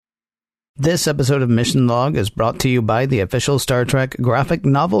This episode of Mission Log is brought to you by the official Star Trek graphic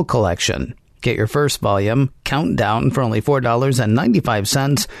novel collection. Get your first volume, Countdown, for only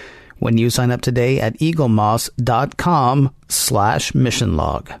 $4.95 when you sign up today at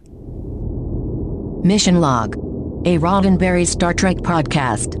eaglemoss.com/missionlog. Mission Log, a Roddenberry Star Trek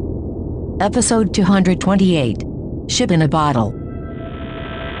podcast. Episode 228, Ship in a Bottle.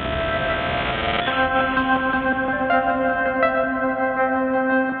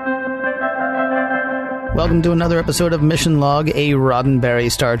 Welcome to another episode of Mission Log, a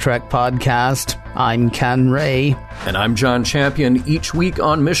Roddenberry Star Trek podcast. I'm Ken Ray. And I'm John Champion. Each week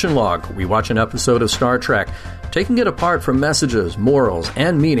on Mission Log, we watch an episode of Star Trek, taking it apart for messages, morals,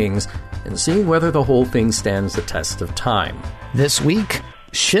 and meanings, and seeing whether the whole thing stands the test of time. This week,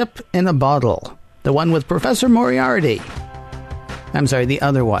 Ship in a Bottle. The one with Professor Moriarty. I'm sorry, the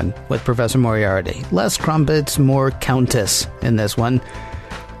other one with Professor Moriarty. Less crumpets, more Countess in this one.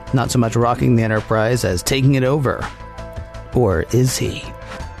 Not so much rocking the Enterprise as taking it over. Or is he?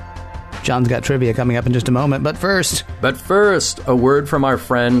 John's got trivia coming up in just a moment, but first, a word from our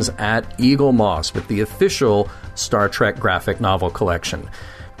friends at Eagle Moss with the official Star Trek graphic novel collection.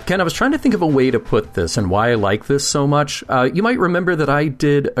 Ken, I was trying to think of a way to put this and why I like this so much. You might remember that I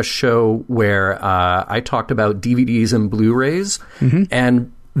did a show where I talked about DVDs and Blu-rays,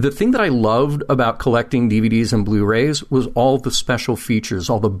 and the thing that I loved about collecting DVDs and Blu-rays was all the special features,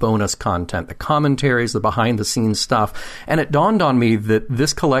 all the bonus content, the commentaries, the behind-the-scenes stuff. And it dawned on me that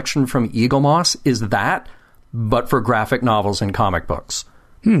this collection from Eagle Moss is that, but for graphic novels and comic books.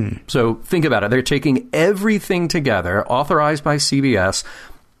 So think about it. They're taking everything together, authorized by CBS,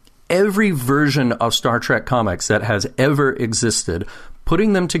 every version of Star Trek comics that has ever existed,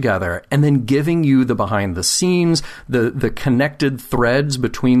 putting them together, and then giving you the behind-the-scenes, the connected threads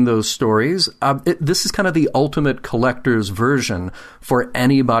between those stories. This is kind of the ultimate collector's version for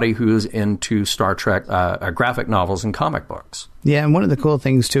anybody who's into Star Trek graphic novels and comic books. Yeah, and one of the cool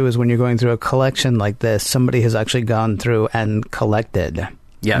things, too, is when you're going through a collection like this, somebody has actually gone through and collected.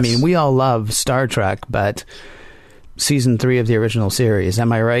 Yes. I mean, we all love Star Trek, but Season 3 of the original series.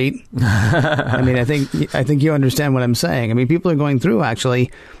 Am I right? I mean, I think you understand what I'm saying. I mean, people are going through,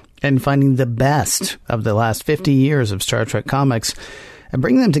 actually, and finding the best of the last 50 years of Star Trek comics and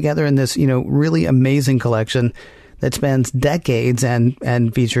bringing them together in this, really amazing collection that spans decades and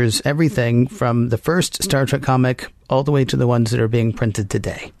features everything from the first Star Trek comic all the way to the ones that are being printed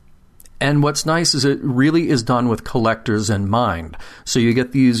today. And what's nice is it really is done with collectors in mind. So you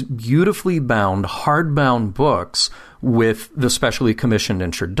get these beautifully bound, hardbound books with the specially commissioned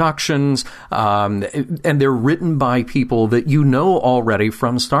introductions, and they're written by people that you know already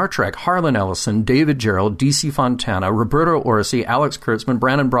from Star Trek. Harlan Ellison, David Gerrold, D.C. Fontana, Roberto Orci, Alex Kurtzman,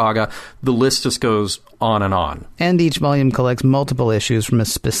 Brandon Braga. The list just goes on and on. And each volume collects multiple issues from a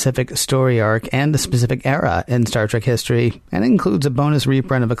specific story arc and a specific era in Star Trek history, and includes a bonus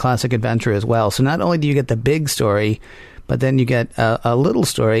reprint of a classic adventure as well. So not only do you get the big story, but then you get a little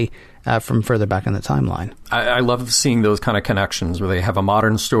story from further back in the timeline. I love seeing those kind of connections where they have a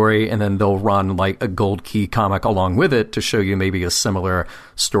modern story and then they'll run like a Gold Key comic along with it to show you maybe a similar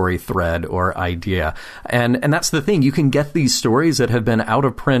story thread or idea. And that's the thing. You can get these stories that have been out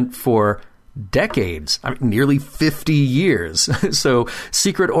of print for decades, nearly 50 years. So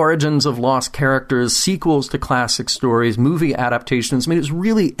secret origins of lost characters, sequels to classic stories, movie adaptations. I mean, it's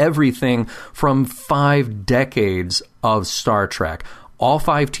really everything from 5 decades of Star Trek. All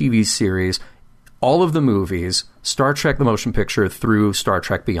 5 TV series, all of the movies, Star Trek the Motion Picture through Star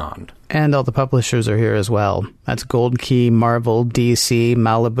Trek Beyond. And all the publishers are here as well. That's Gold Key, Marvel, DC,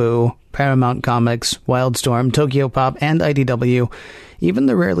 Malibu, Paramount Comics, Wildstorm, Tokyo Pop, and IDW. Even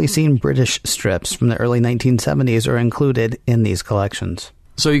the rarely seen British strips from the early 1970s are included in these collections.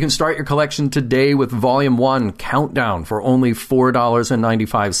 So you can start your collection today with Volume 1, Countdown, for only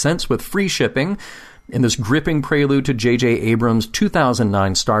 $4.95 with free shipping. In this gripping prelude to J.J. Abrams'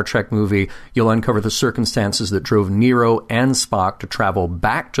 2009 Star Trek movie, you'll uncover the circumstances that drove Nero and Spock to travel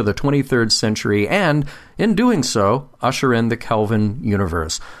back to the 23rd century and, in doing so, usher in the Kelvin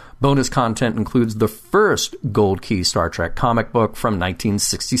universe. Bonus content includes the first Gold Key Star Trek comic book from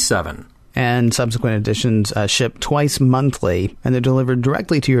 1967. And subsequent editions ship twice monthly, and they're delivered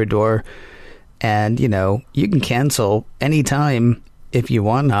directly to your door. And, you can cancel anytime if you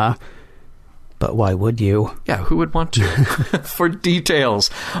wanna. But why would you? Yeah, who would want to? For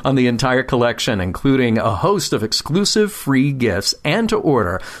details on the entire collection, including a host of exclusive free gifts, and to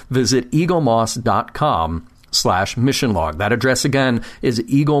order, visit eaglemoss.com/missionlog. That address again is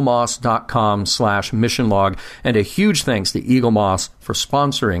eaglemoss.com/missionlog. And a huge thanks to Eagle Moss for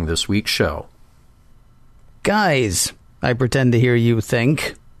sponsoring this week's show. Guys, I pretend to hear you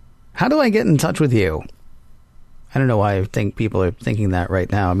think, How do I get in touch with you? I don't know why I think people are thinking that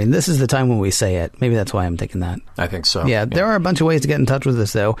right now. I mean, this is the time when we say it. Maybe that's why I'm thinking that. I think so. Yeah, there are a bunch of ways to get in touch with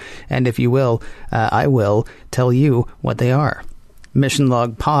us, though. And if you will, I will tell you what they are. Mission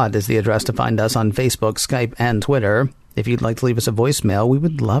Log Pod is the address to find us on Facebook, Skype, and Twitter. If you'd like to leave us a voicemail, we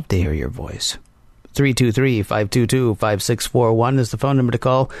would love to hear your voice. 323-522-5641 is the phone number to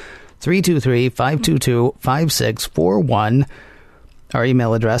call. 323-522-5641. Our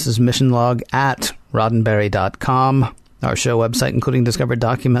email address is missionlog@roddenberry.com. Our show website, including discovered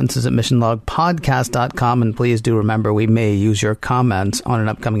documents, is at missionlogpodcast.com. And please do remember, we may use your comments on an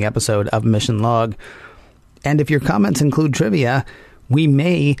upcoming episode of Mission Log. And if your comments include trivia, we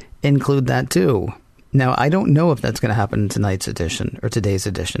may include that too. Now, I don't know if that's going to happen in tonight's edition, or today's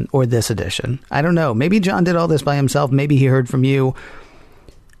edition, or this edition. I don't know. Maybe John did all this by himself. Maybe he heard from you.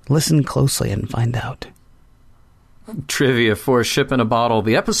 Listen closely and find out. Trivia for Ship in a Bottle.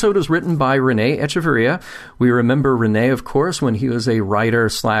 The episode is written by Rene Echeverria. We remember Rene, of course, when he was a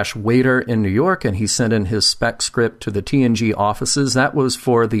writer/waiter in New York, and he sent in his spec script to the TNG offices. That was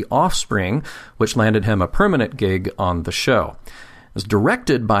for The Offspring, which landed him a permanent gig on the show. It was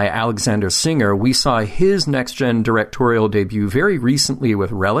directed by Alexander Singer. We saw his next-gen directorial debut very recently with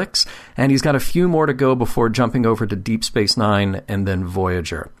Relics, and he's got a few more to go before jumping over to Deep Space Nine and then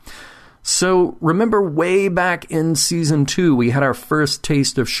Voyager. So remember way back in Season 2, we had our first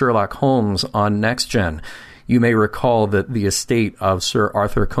taste of Sherlock Holmes on Next Gen. You may recall that the estate of Sir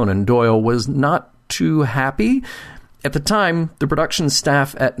Arthur Conan Doyle was not too happy. At the time, the production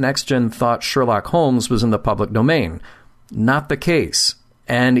staff at Next Gen thought Sherlock Holmes was in the public domain. Not the case.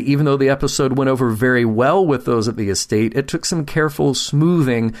 And even though the episode went over very well with those at the estate, it took some careful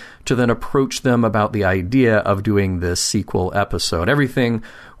smoothing to then approach them about the idea of doing this sequel episode. Everything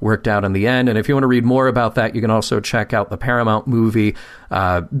worked out in the end. And if you want to read more about that, you can also check out the Paramount movie,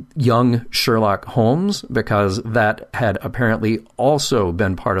 Young Sherlock Holmes, because that had apparently also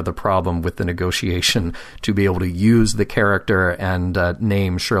been part of the problem with the negotiation to be able to use the character and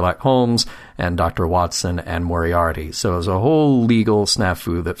name Sherlock Holmes and Dr. Watson and Moriarty. So it was a whole legal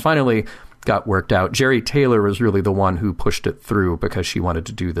snafu that finally got worked out. Jerry Taylor was really the one who pushed it through because she wanted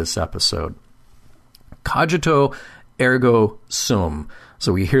to do this episode. Cogito ergo sum.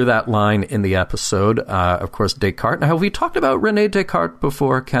 So we hear that line in the episode. Of course, Descartes. Now, have we talked about René Descartes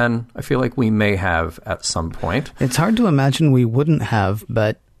before, Ken? I feel like we may have at some point. It's hard to imagine we wouldn't have,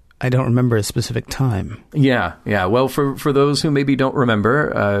 but I don't remember a specific time. Yeah. Well, for those who maybe don't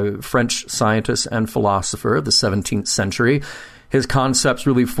remember, French scientist and philosopher of the 17th century, his concepts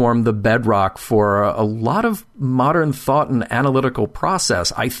really formed the bedrock for a lot of modern thought and analytical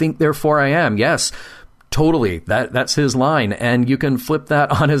process. I think, therefore I am. Yes. Totally. That's his line. And you can flip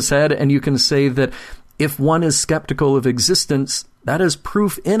that on his head and you can say that if one is skeptical of existence, that is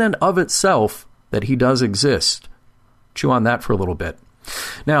proof in and of itself that he does exist. Chew on that for a little bit.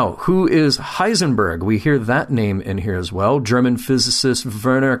 Now, who is Heisenberg? We hear that name in here as well. German physicist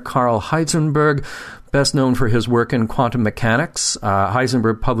Werner Karl Heisenberg, best known for his work in quantum mechanics.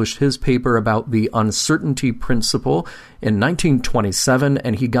 Heisenberg published his paper about the uncertainty principle in 1927,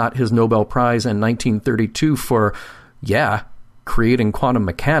 and he got his Nobel Prize in 1932 for, creating quantum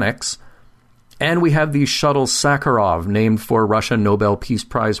mechanics. And we have the shuttle Sakharov, named for Russian Nobel Peace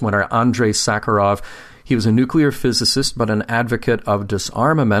Prize winner Andrei Sakharov. He was a nuclear physicist, but an advocate of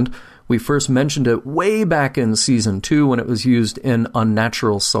disarmament. We first mentioned it way back in Season 2 when it was used in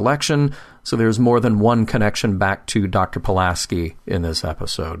Unnatural Selection, so there's more than one connection back to Dr. Pulaski in this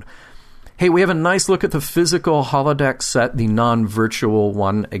episode. Hey, we have a nice look at the physical holodeck set, the non-virtual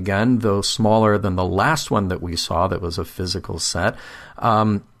one again, though smaller than the last one that we saw that was a physical set.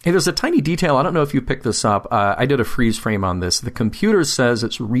 Hey, there's a tiny detail. I don't know if you picked this up. I did a freeze frame on this. The computer says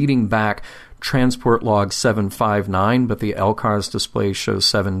it's reading back transport log 759, but the LCARS display shows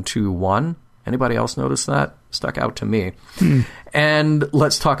 721. Anybody else notice that? Stuck out to me. And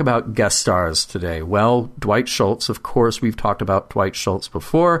let's talk about guest stars today. Well, Dwight Schultz, of course, we've talked about Dwight Schultz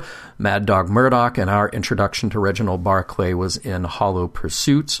before. Mad Dog Murdoch, and our introduction to Reginald Barclay was in Hollow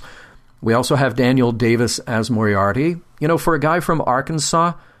Pursuits. We also have Daniel Davis as Moriarty. You know, for a guy from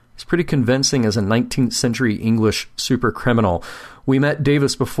Arkansas, he's pretty convincing as a 19th century English super criminal. We met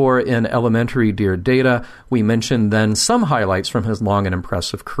Davis before in Elementary, Dear Data. We mentioned then some highlights from his long and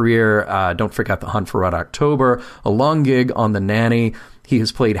impressive career. Don't forget The Hunt for Red October, a long gig on The Nanny. He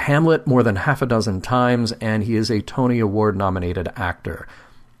has played Hamlet more than half a dozen times, and he is a Tony Award-nominated actor.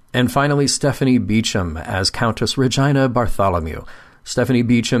 And finally, Stephanie Beacham as Countess Regina Bartholomew. Stephanie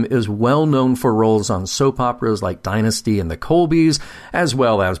Beacham is well known for roles on soap operas like Dynasty and The Colbys, as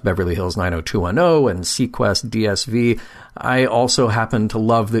well as Beverly Hills 90210 and Sequest DSV. I also happen to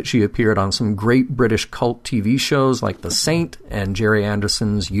love that she appeared on some great British cult TV shows like The Saint and Jerry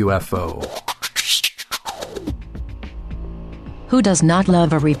Anderson's UFO. Who does not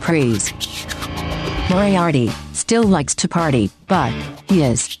love a reprise? Moriarty still likes to party, but he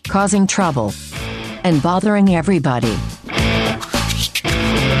is causing trouble and bothering everybody.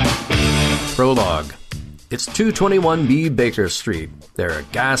 Prologue. It's 221B Baker Street. There are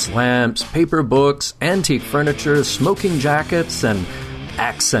gas lamps, paper books, antique furniture, smoking jackets, and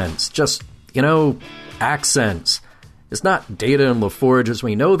accents. Just, accents. It's not Data and LaForge as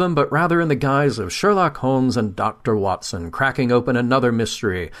we know them, but rather in the guise of Sherlock Holmes and Dr. Watson cracking open another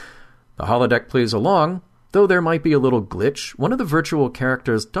mystery. The holodeck plays along, though there might be a little glitch. One of the virtual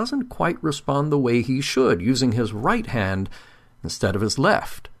characters doesn't quite respond the way he should, using his right hand instead of his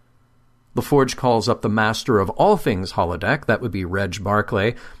left. LaForge calls up the master of all things holodeck, that would be Reg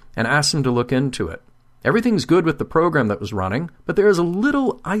Barclay, and asks him to look into it. Everything's good with the program that was running, but there is a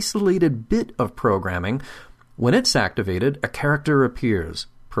little isolated bit of programming. When it's activated, a character appears,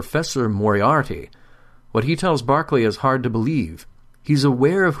 Professor Moriarty. What he tells Barclay is hard to believe. He's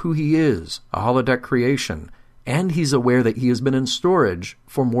aware of who he is, a holodeck creation, and he's aware that he has been in storage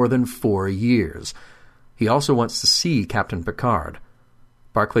for more than 4 years. He also wants to see Captain Picard.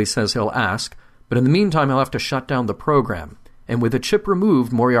 Barclay says he'll ask, but in the meantime he'll have to shut down the program, and with the chip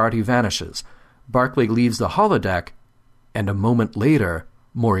removed, Moriarty vanishes. Barclay leaves the holodeck, and a moment later,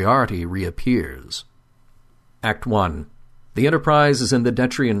 Moriarty reappears. Act 1. The Enterprise is in the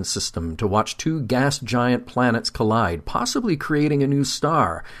Detrian system to watch 2 gas giant planets collide, possibly creating a new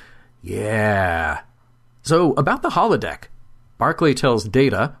star. Yeah. So, about the holodeck. Barclay tells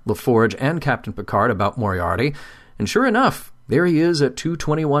Data, LaForge, and Captain Picard about Moriarty, and sure enough, there he is at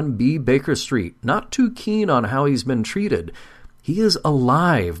 221B Baker Street, not too keen on how he's been treated. He is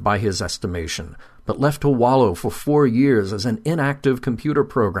alive by his estimation, but left to wallow for 4 years as an inactive computer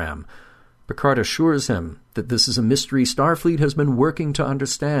program. Picard assures him that this is a mystery Starfleet has been working to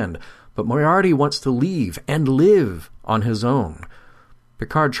understand, but Moriarty wants to leave and live on his own.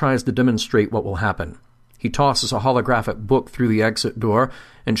 Picard tries to demonstrate what will happen. He tosses a holographic book through the exit door,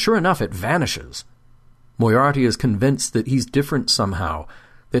 and sure enough, it vanishes. Moriarty is convinced that he's different somehow,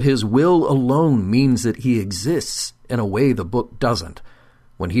 that his will alone means that he exists in a way the book doesn't.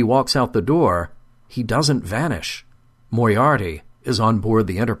 When he walks out the door, he doesn't vanish. Moriarty is on board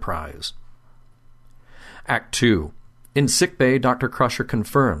the Enterprise. Act 2. In sickbay, Dr. Crusher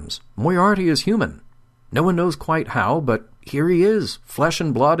confirms Moriarty is human. No one knows quite how, but here he is, flesh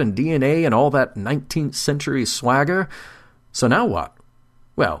and blood and DNA and all that 19th century swagger. So now what?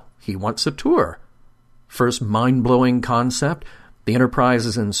 Well, he wants a tour. First mind-blowing concept, the Enterprise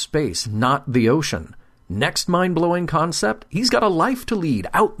is in space, not the ocean. Next mind-blowing concept, he's got a life to lead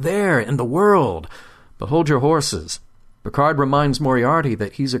out there in the world. But hold your horses. Picard reminds Moriarty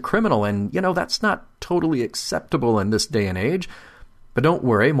that he's a criminal, and, that's not totally acceptable in this day and age. But don't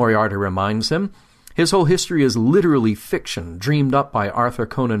worry, Moriarty reminds him. His whole history is literally fiction, dreamed up by Arthur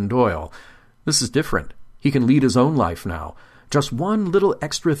Conan Doyle. This is different. He can lead his own life now. Just one little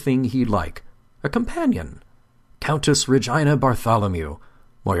extra thing he'd like. A companion. Countess Regina Bartholomew.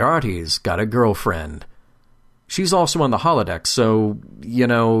 Moriarty's got a girlfriend. She's also on the holodeck, so,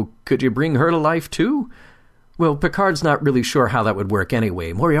 could you bring her to life too? Well, Picard's not really sure how that would work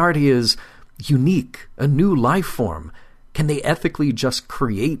anyway. Moriarty is unique, a new life form. Can they ethically just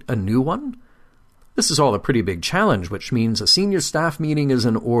create a new one? This is all a pretty big challenge, which means a senior staff meeting is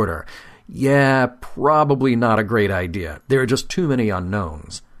in order. Yeah, probably not a great idea. There are just too many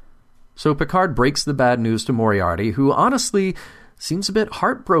unknowns. So Picard breaks the bad news to Moriarty, who honestly seems a bit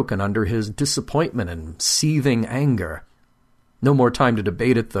heartbroken under his disappointment and seething anger. No more time to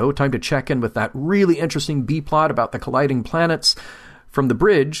debate it, though. Time to check in with that really interesting B-plot about the colliding planets. From the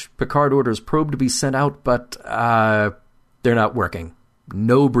bridge, Picard orders probe to be sent out, but they're not working.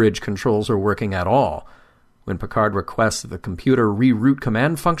 No bridge controls are working at all. When Picard requests that the computer reroute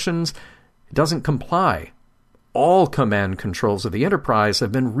command functions, it doesn't comply. All command controls of the Enterprise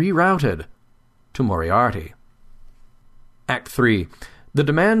have been rerouted to Moriarty. Act 3. The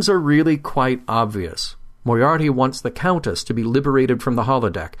demands are really quite obvious. Moriarty wants the Countess to be liberated from the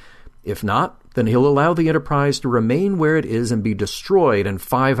holodeck. If not, then he'll allow the Enterprise to remain where it is and be destroyed in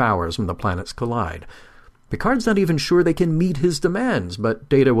 5 hours when the planets collide. Picard's not even sure they can meet his demands, but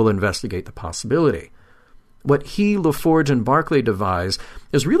Data will investigate the possibility. What he, LaForge, and Barclay devise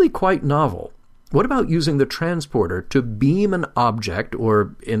is really quite novel. What about using the transporter to beam an object,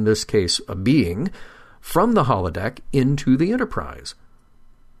 or in this case, a being, from the holodeck into the Enterprise.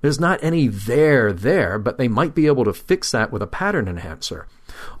 There's not any there, but they might be able to fix that with a pattern enhancer.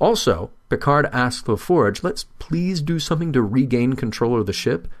 Also, Picard asks LaForge, let's please do something to regain control of the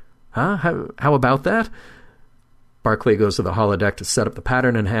ship. Huh? How about that? Barclay goes to the holodeck to set up the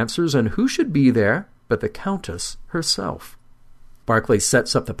pattern enhancers, and who should be there but the Countess herself? Barclay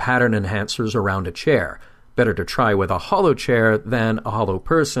sets up the pattern enhancers around a chair. Better to try with a hollow chair than a hollow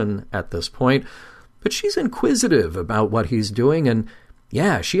person at this point. But she's inquisitive about what he's doing, and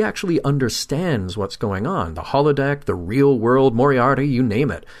yeah, she actually understands what's going on. The holodeck, the real world, Moriarty, you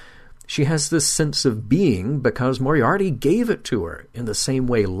name it. She has this sense of being because Moriarty gave it to her in the same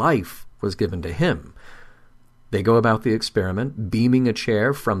way life was given to him. They go about the experiment, beaming a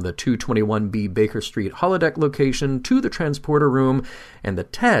chair from the 221B Baker Street holodeck location to the transporter room, and the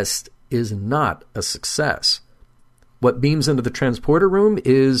test is not a success. What beams into the transporter room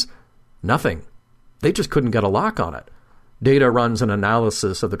is nothing. They just couldn't get a lock on it. Data runs an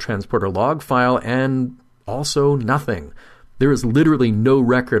analysis of the transporter log file, and also nothing. There is literally no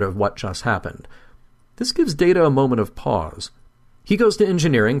record of what just happened. This gives Data a moment of pause. He goes to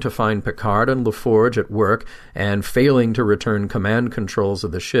engineering to find Picard and LaForge at work and failing to return command controls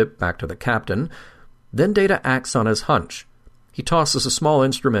of the ship back to the captain. Then Data acts on his hunch. He tosses a small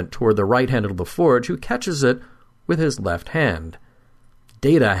instrument toward the right-handed LaForge, who catches it with his left hand.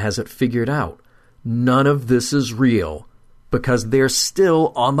 Data has it figured out. None of this is real, because they're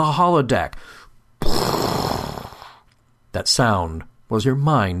still on the holodeck. That sound was your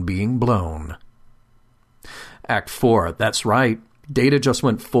mind being blown. Act 4, that's right. Data just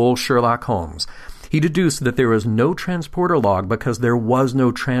went full Sherlock Holmes. He deduced that there was no transporter log because there was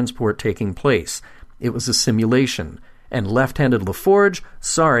no transport taking place. It was a simulation. And left-handed LaForge,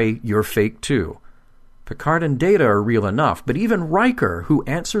 sorry, you're fake too. Picard and Data are real enough, but even Riker, who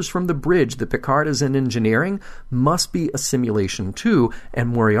answers from the bridge that Picard is in engineering, must be a simulation too, and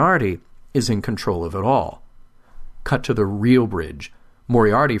Moriarty is in control of it all. Cut to the real bridge.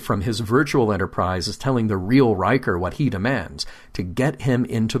 Moriarty from his virtual Enterprise is telling the real Riker what he demands, to get him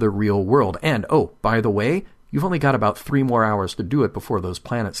into the real world. And, oh, by the way, you've only got about 3 more hours to do it before those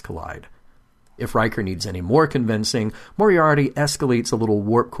planets collide. If Riker needs any more convincing, Moriarty escalates a little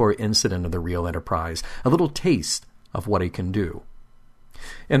warp core incident of the real Enterprise, a little taste of what he can do.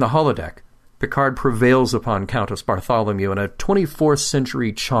 In the holodeck, Picard prevails upon Countess Bartholomew in a 24th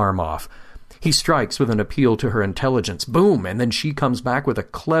century charm-off. He strikes with an appeal to her intelligence. Boom! And then she comes back with a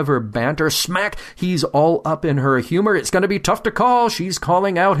clever banter. Smack! He's all up in her humor. It's going to be tough to call. She's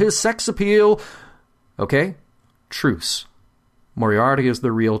calling out his sex appeal. Okay? Truce. Moriarty is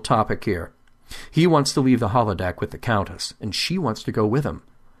the real topic here. He wants to leave the holodeck with the Countess, and she wants to go with him.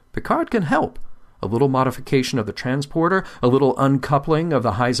 Picard can help. A little modification of the transporter, a little uncoupling of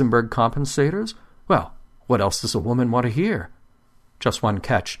the Heisenberg compensators. Well, what else does a woman want to hear? Just one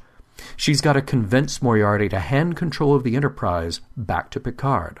catch. She's got to convince Moriarty to hand control of the Enterprise back to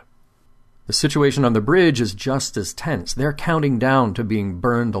Picard. The situation on the bridge is just as tense. They're counting down to being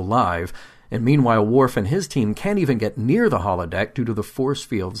burned alive, and meanwhile Worf and his team can't even get near the holodeck due to the force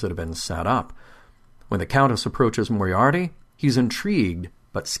fields that have been set up. When the Countess approaches Moriarty, he's intrigued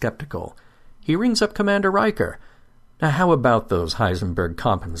but skeptical. He rings up Commander Riker. Now how about those Heisenberg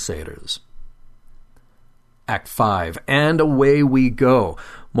compensators? Act 5, and away we go.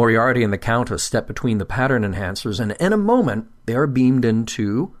 Moriarty and the Countess step between the pattern enhancers, and in a moment they are beamed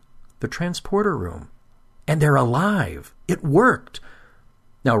into the transporter room. And they're alive. It worked.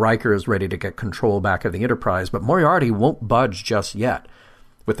 Now Riker is ready to get control back of the Enterprise, but Moriarty won't budge just yet.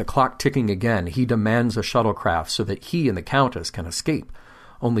 With the clock ticking again, he demands a shuttlecraft so that he and the Countess can escape.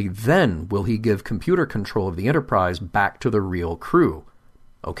 Only then will he give computer control of the Enterprise back to the real crew.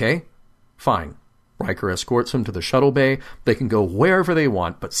 Okay? Fine. Riker escorts him to the shuttle bay. They can go wherever they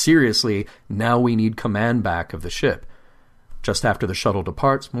want, but seriously, now we need command back of the ship. Just after the shuttle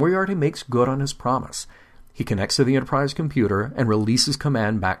departs, Moriarty makes good on his promise. He connects to the Enterprise computer and releases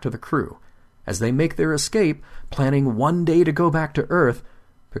command back to the crew. As they make their escape, planning one day to go back to Earth,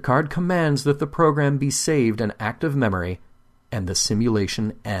 Picard commands that the program be saved in active memory and the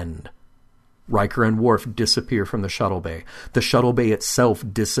simulation end. Riker and Worf disappear from the shuttle bay. The shuttle bay itself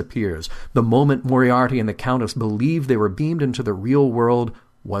disappears. The moment Moriarty and the Countess believed they were beamed into the real world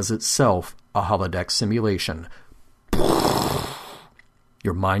was itself a holodeck simulation.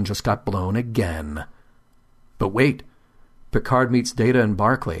 Your mind just got blown again. But wait. Picard meets Data and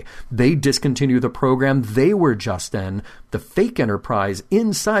Barclay. They discontinue the program they were just in, the fake Enterprise,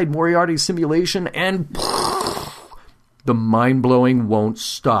 inside Moriarty's simulation, and the mind-blowing won't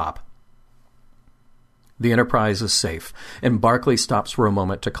stop. The Enterprise is safe, and Barclay stops for a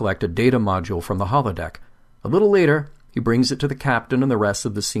moment to collect a data module from the holodeck. A little later, he brings it to the captain and the rest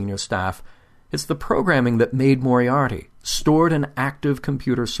of the senior staff. It's the programming that made Moriarty, stored in active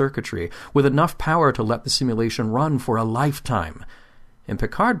computer circuitry, with enough power to let the simulation run for a lifetime. And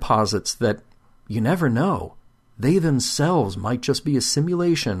Picard posits that, you never know, they themselves might just be a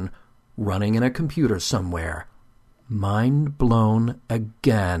simulation running in a computer somewhere. Mind blown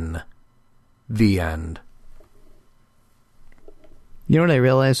again. The end. You know what I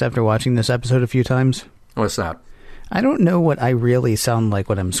realized after watching this episode a few times? What's that? I don't know what I really sound like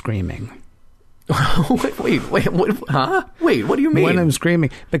when I'm screaming. wait, what, huh? Wait, what do you mean? When I'm screaming.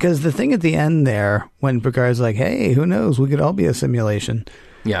 Because the thing at the end there, when Picard's like, hey, who knows, we could all be a simulation.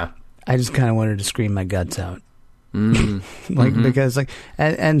 Yeah. I just kind of wanted to scream my guts out. Because like,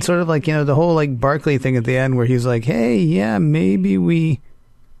 and sort of like, you know, the whole like Barclay thing at the end where he's like, hey, yeah, maybe we,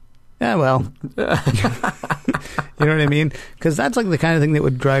 yeah, well, you know what I mean? Because that's like the kind of thing that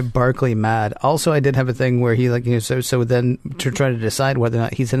would drive Barclay mad. Also, I did have a thing where he like, you know, so then to try to decide whether or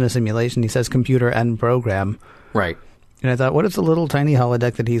not he's in a simulation, he says computer and program. Right. And I thought, what if the little tiny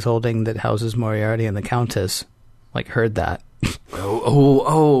holodeck that he's holding that houses Moriarty and the Countess, like, heard that?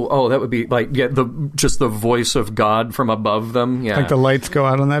 Oh, that would be like, yeah, just the voice of God from above them. Yeah. Like the lights go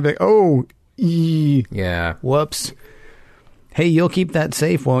out on that, like, oh, yeah. Whoops. Hey, you'll keep that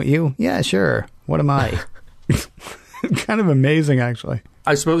safe, won't you? Yeah, sure. What am I? Kind of amazing, actually.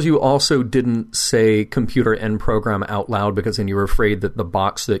 I suppose you also didn't say computer and program out loud because then you were afraid that the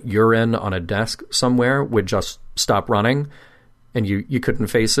box that you're in on a desk somewhere would just stop running and you couldn't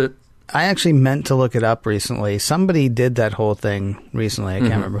face it. I actually meant to look it up recently. Somebody did that whole thing recently. I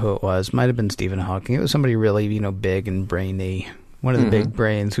can't remember who it was. Might have been Stephen Hawking. It was somebody really, you know, big and brainy. One of the big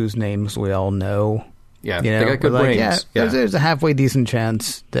brains whose names we all know. Yeah, you know, they got good brains. Yeah. There's a halfway decent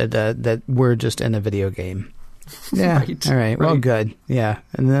chance that we're just in a video game. Yeah. Right, all right. Well, good. Yeah.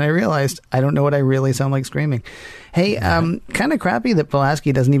 And then I realized I don't know what I really sound like screaming. Hey, kind of crappy that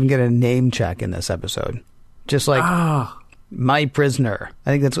Pulaski doesn't even get a name check in this episode. Just like my prisoner.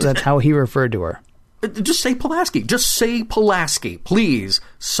 I think that's how he referred to her. Just say Pulaski. Just say Pulaski. Please,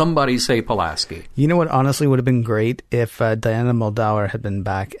 somebody say Pulaski. You know what honestly would have been great if Diana Muldaur had been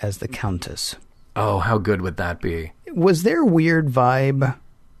back as the Countess. Oh, how good would that be? Was there a weird vibe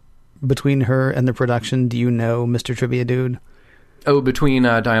between her and the production? Do you know, Mr. Trivia Dude? Oh, between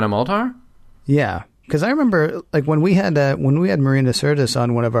Diana Muldaur? Yeah, because I remember like when we had Marina Sirtis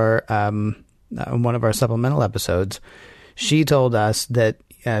on one of our supplemental episodes, she told us that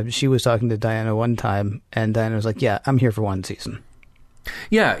she was talking to Diana one time, and Diana was like, "Yeah, I'm here for one season."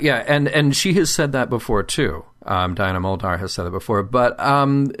 Yeah, and she has said that before too. Diana Muldaur has said it before, but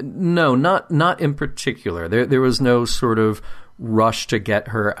no, not in particular. There was no sort of rush to get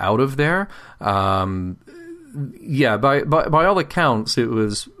her out of there. Yeah, by all accounts, it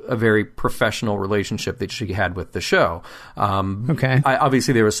was a very professional relationship that she had with the show. Okay.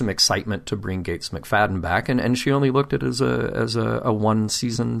 Obviously, there was some excitement to bring Gates McFadden back, and she only looked at it as a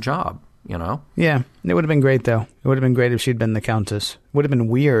one-season job, you know? Yeah, it would have been great, though. It would have been great if she'd been the Countess. It would have been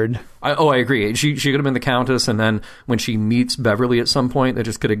weird. I agree. She could have been the Countess, and then when she meets Beverly at some point, they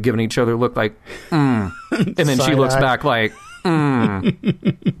just could have given each other a look like, and then she looks back like, Yeah.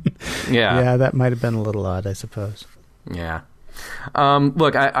 Yeah, that might have been a little odd, I suppose. Yeah.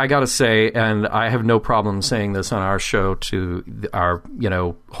 Look, I got to say, and I have no problem saying this on our show to our,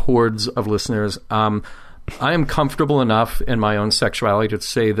 hordes of listeners, I am comfortable enough in my own sexuality to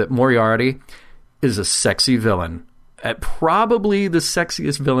say that Moriarty is a sexy villain. Probably the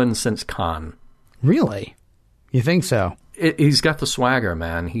sexiest villain since Khan. Really? You think so? He's got the swagger,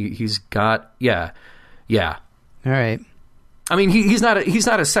 man. He's got, yeah. All right. I mean, he's not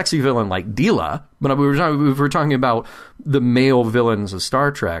a sexy villain like Deela, but we were talking about the male villains of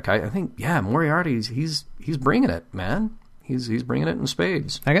Star Trek. I think, Moriarty, he's bringing it, man. He's bringing it in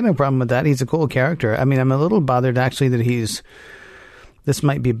spades. I got no problem with that. He's a cool character. I mean, I'm a little bothered actually that this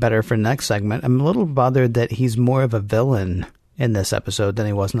might be better for next segment. I'm a little bothered that he's more of a villain in this episode than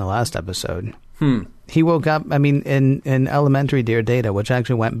he was in the last episode. He woke up, I mean, in Elementary Dear Data, which I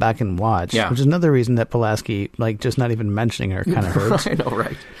actually went back and watched, which is another reason that Pulaski, just not even mentioning her kind of hurts. I know,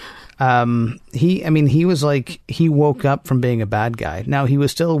 right? He was like, he woke up from being a bad guy. Now, he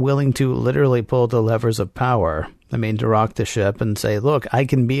was still willing to literally pull the levers of power, to rock the ship and say, look, I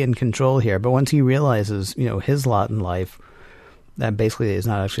can be in control here. But once he realizes, his lot in life, that basically is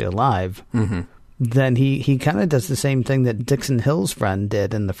not actually alive, then he kind of does the same thing that Dixon Hill's friend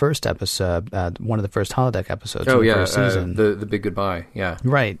did in the first episode, one of the first holodeck episodes of the first season. The Big Goodbye, yeah.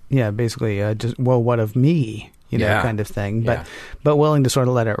 Right, yeah, basically, what of me? Yeah. kind of thing, Yeah. but willing to sort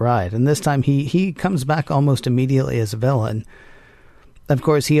of let it ride. And this time he comes back almost immediately as a villain. Of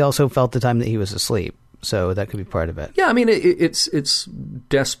course, he also felt the time that he was asleep, so that could be part of it. Yeah, I mean, it's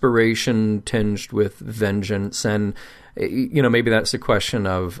desperation tinged with vengeance, and maybe that's a question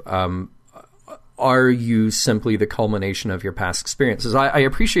of are you simply the culmination of your past experiences? I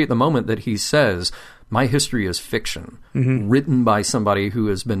appreciate the moment that he says, "My history is fiction, written by somebody who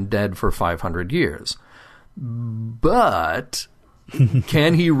has been dead for 500 years." But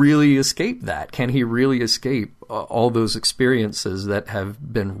can he really escape that? Can he really escape all those experiences that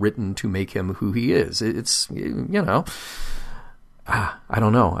have been written to make him who he is? It's, I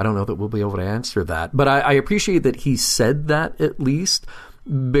don't know. I don't know that we'll be able to answer that. But I appreciate that he said that, at least,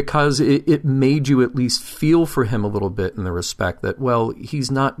 because it made you at least feel for him a little bit, in the respect that, well, he's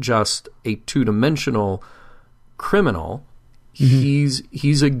not just a two-dimensional criminal.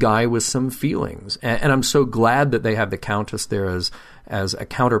 He's a guy with some feelings, and I'm so glad that they have the Countess there as a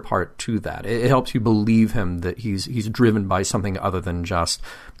counterpart to that. It helps you believe him that he's driven by something other than just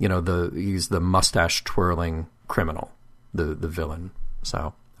he's the mustache twirling criminal, the villain.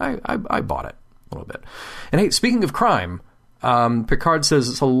 So I bought it a little bit. And hey, speaking of crime, Picard says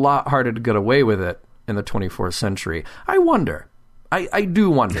it's a lot harder to get away with it in the 24th century. I wonder. I do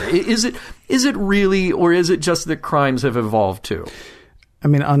wonder. Is it really, or is it just that crimes have evolved too? I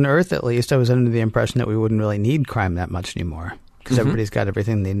mean, on Earth, at least, I was under the impression that we wouldn't really need crime that much anymore, because everybody's got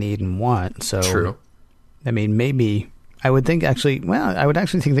everything they need and want. So, true. I mean, maybe I would think I would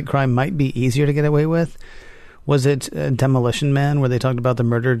actually think that crime might be easier to get away with. Was it Demolition Man, where they talked about the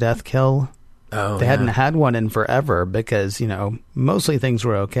murder, death, kill? Oh, they hadn't had one in forever because, mostly things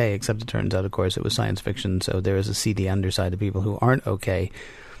were okay, except it turns out, of course, it was science fiction, so there is a seedy underside of people who aren't okay.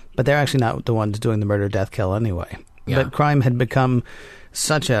 But they're actually not the ones doing the murder, death, kill anyway. Yeah. But crime had become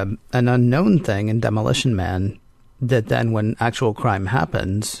such an unknown thing in Demolition Man that then when actual crime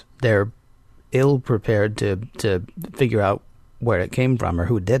happens, they're ill-prepared to figure out where it came from or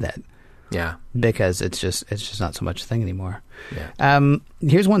who did it. Yeah. Because it's just not so much a thing anymore. Yeah.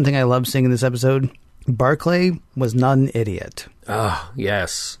 Here's one thing I love seeing in this episode. Barclay was not an idiot. Oh,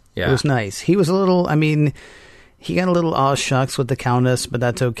 yes. Yeah. It was nice. He was he got a little aw shucks with the Countess, but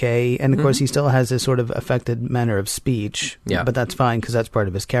that's okay. And of course, he still has this sort of affected manner of speech. Yeah. But that's fine because that's part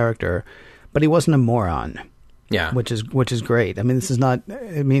of his character. But he wasn't a moron. Yeah. Which is great. I mean, this is not,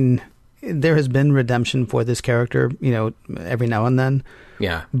 there has been redemption for this character, every now and then.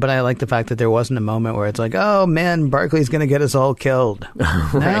 Yeah. But I like the fact that there wasn't a moment where it's like, oh man, Barclay's going to get us all killed.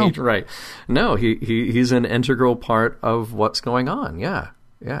 Right. No, he's an integral part of what's going on. Yeah.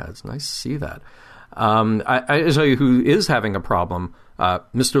 Yeah, it's nice to see that. I tell you who is having a problem.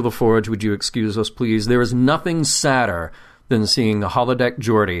 Mr. LaForge, would you excuse us, please? There is nothing sadder than seeing the holodeck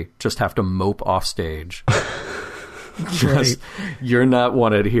Geordi just have to mope off stage. You're not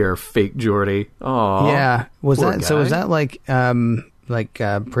wanted here, fake Geordi. Oh, yeah. Was that like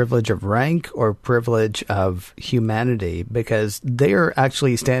privilege of rank or privilege of humanity? Because they are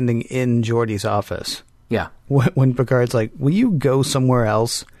actually standing in Geordi's office. Yeah. When Picard's like, "Will you go somewhere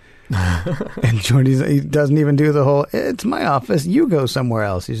else?" And he doesn't even do the whole, "It's my office. You go somewhere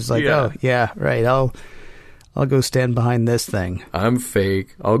else." He's just like, "Oh yeah, right. I'll go stand behind this thing. I'm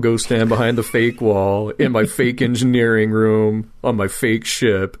fake. I'll go stand behind the fake wall in my fake engineering room on my fake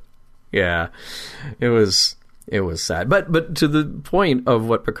ship." Yeah, it was sad. But to the point of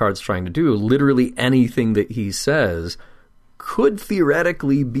what Picard's trying to do, literally anything that he says could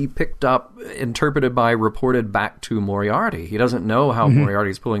theoretically be picked up, interpreted by, reported back to Moriarty. He doesn't know how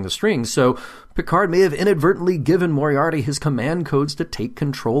Moriarty's pulling the strings, so Picard may have inadvertently given Moriarty his command codes to take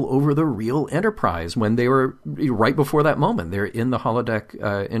control over the real Enterprise when they were, right before that moment, they're in the holodeck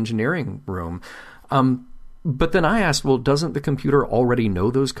engineering room. But then I asked, well, doesn't the computer already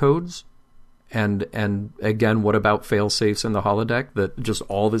know those codes? And again, what about fail-safes in the holodeck, that just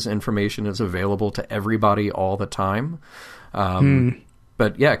all this information is available to everybody all the time?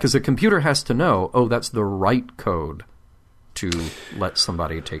 But yeah, because the computer has to know, oh, that's the right code to let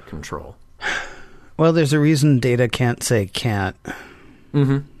somebody take control. Well, there's a reason Data can't say can't.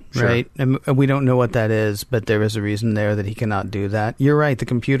 Sure. Right? And we don't know what that is, but there is a reason there that he cannot do that. You're right, the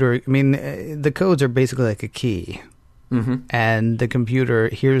computer, the codes are basically like a key. And the computer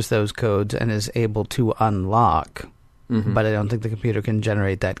hears those codes and is able to unlock. But I don't think the computer can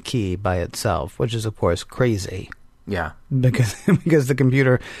generate that key by itself, which is, of course, crazy. Yeah. Because the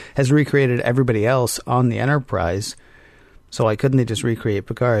computer has recreated everybody else on the Enterprise. So why couldn't they just recreate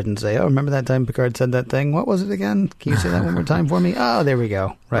Picard and say, oh, remember that time Picard said that thing? What was it again? Can you say that one more time for me? Oh, there we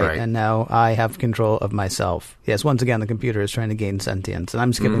go. Right. And now I have control of myself. Yes, once again, the computer is trying to gain sentience. And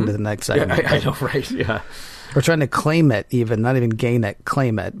I'm skipping to the next segment. Yeah, I know, right? Yeah. We're trying to claim it even, not even gain it,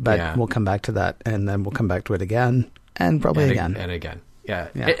 claim it. But Yeah. we'll come back to that, and then we'll come back to it again, and probably again. And again. Yeah.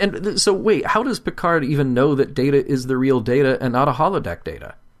 Yeah. And so, wait, how does Picard even know that Data is the real Data and not a holodeck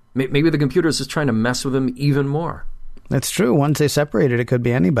Data? Maybe the computer's just trying to mess with him even more. That's true. Once they separated, it could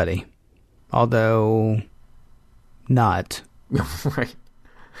be anybody. Although, not. Right.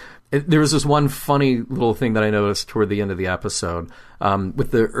 There was this one funny little thing that I noticed toward the end of the episode.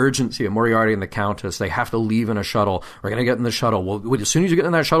 With the urgency of Moriarty and the Countess, they have to leave in a shuttle. We're going to get in the shuttle. Well, wait, as soon as you get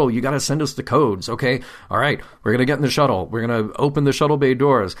in that shuttle, you got to send us the codes, okay? All right, we're going to get in the shuttle. We're going to open the shuttle bay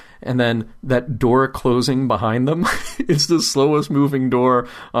doors. And then that door closing behind them is the slowest moving door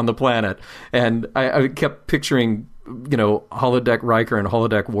on the planet. And I kept picturing, holodeck Riker and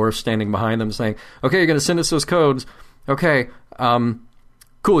holodeck Worf standing behind them saying, okay, you're going to send us those codes. Okay,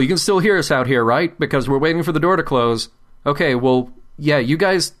 cool, you can still hear us out here, right? Because we're waiting for the door to close. Okay, well, yeah, you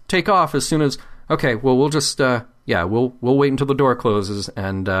guys take off as soon as... Okay, well, we'll just, we'll wait until the door closes,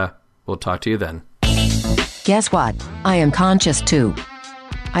 and we'll talk to you then. Guess what? I am conscious too.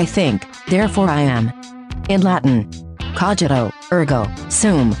 I think, therefore I am. In Latin, cogito, ergo,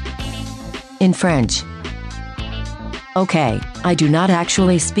 sum. In French. Okay, I do not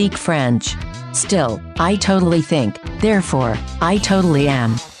actually speak French. Still, I totally think, therefore, I totally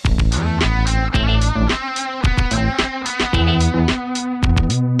am.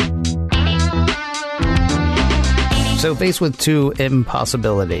 So faced with two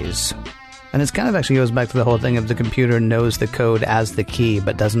impossibilities, and this kind of actually goes back to the whole thing of the computer knows the code as the key,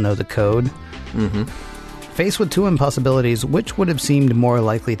 but doesn't know the code. Mm-hmm. Faced with two impossibilities, which would have seemed more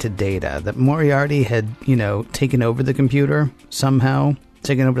likely to Data? That Moriarty had, taken over the computer somehow?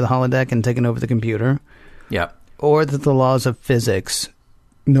 Taken over the holodeck and taken over the computer? Yeah. Or that the laws of physics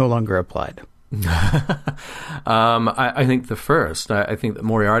no longer applied? I think the first. I think that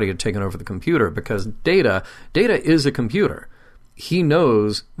Moriarty had taken over the computer because Data is a computer. He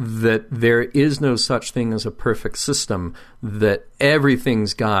knows that there is no such thing as a perfect system, that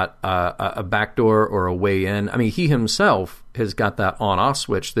everything's got a backdoor or a way in. I mean, he himself has got that on-off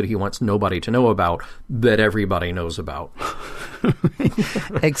switch that he wants nobody to know about, that everybody knows about.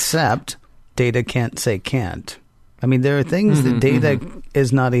 Except Data can't say can't. I mean, there are things that Data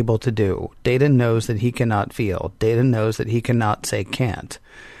is not able to do. Data knows that he cannot feel. Data knows that he cannot say can't.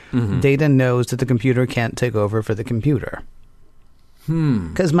 Data knows that the computer can't take over for the computer.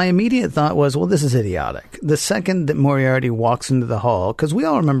 Because my immediate thought was, well, this is idiotic. The second that Moriarty walks into the hall, because we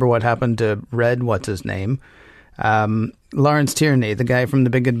all remember what happened to Red, what's his name? Lawrence Tierney, the guy from The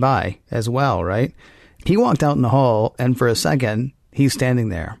Big Goodbye as well, right? He walked out in the hall, and for a second, he's standing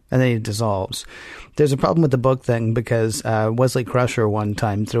there, and then he dissolves. There's a problem with the book thing because Wesley Crusher one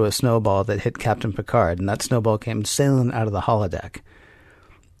time threw a snowball that hit Captain Picard, and that snowball came sailing out of the holodeck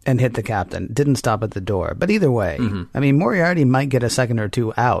and hit the captain. Didn't stop at the door. But either way, I mean, Moriarty might get a second or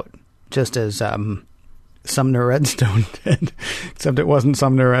two out, just as Sumner Redstone did. Except it wasn't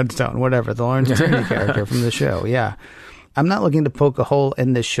Sumner Redstone, whatever, the Lawrence Tierney character from the show, yeah. I'm not looking to poke a hole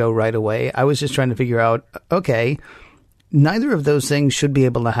in this show right away. I was just trying to figure out, okay, neither of those things should be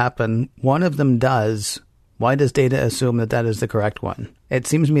able to happen. One of them does. Why does Data assume that that is the correct one? It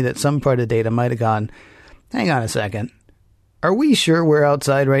seems to me that some part of Data might have gone, hang on a second. Are we sure we're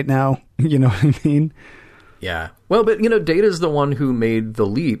outside right now? You know what I mean? Yeah. Well, but, Data's the one who made the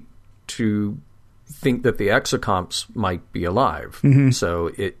leap to think that the exocomps might be alive.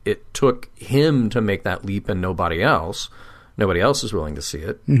 So it took him to make that leap and nobody else. Nobody else is willing to see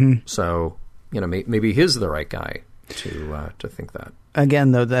it. So, maybe he's the right guy to think that.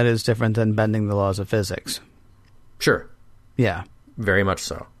 Again, though, that is different than bending the laws of physics. Sure. Yeah. Very much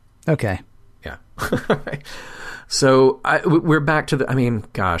so. Okay. Yeah. So we're back to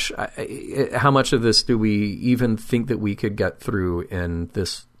how much of this do we even think that we could get through in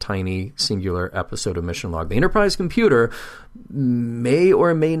this tiny singular episode of Mission Log? The Enterprise computer may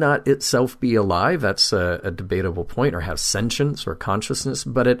or may not itself be alive. That's a debatable point, or have sentience or consciousness,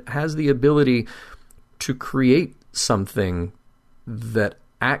 but it has the ability to create something that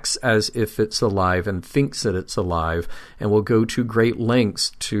acts as if it's alive and thinks that it's alive and will go to great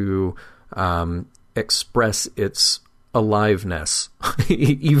lengths to express its aliveness,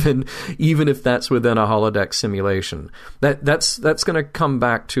 even if that's within a holodeck simulation. That's going to come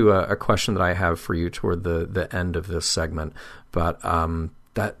back to a question that I have for you toward the end of this segment. But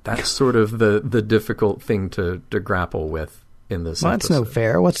that's sort of the difficult thing to grapple with in this Well, episode. that's no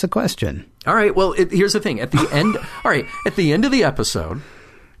fair. What's the question? All right. Well, here's the thing. At the end, at the end of the episode.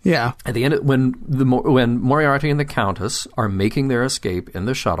 Yeah. At the end, when Moriarty and the Countess are making their escape in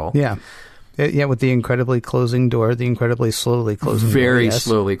the shuttle. Yeah. Yeah, with the incredibly slowly closing door. Very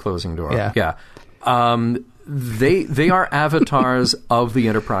slowly closing door. Yeah. Yeah. They are avatars of the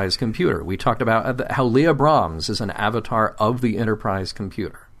Enterprise computer. We talked about how Leah Brahms is an avatar of the Enterprise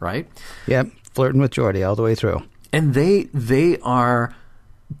computer, right? Yep, flirting with Geordi all the way through. And they are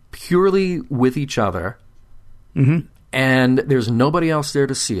purely with each other, and there's nobody else there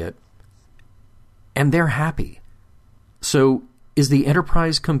to see it, and they're happy. So is the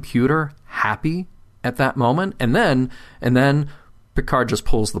Enterprise computer happy at that moment? And then Picard just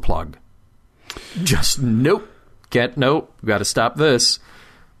pulls the plug. Just nope. We've got to stop this.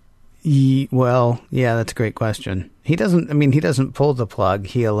 Well, yeah, that's a great question. He doesn't pull the plug.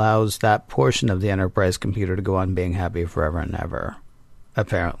 He allows that portion of the Enterprise computer to go on being happy forever and ever,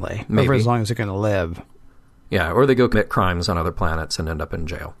 apparently. Maybe. Or for as long as they're going to live. Yeah, or they go commit crimes on other planets and end up in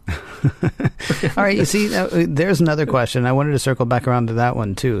jail. All right, you see, there's another question. I wanted to circle back around to that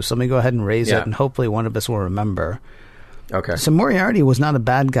one, too. So let me go ahead and raise it, and hopefully one of us will remember. Okay. So Moriarty was not a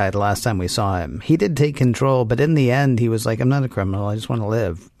bad guy the last time we saw him. He did take control, but in the end, he was like, I'm not a criminal. I just want to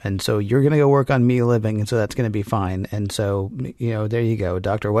live. And so you're going to go work on me living, and so that's going to be fine. And so, there you go.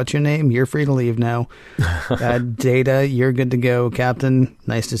 Doctor, what's your name? You're free to leave now. Data, you're good to go. Captain,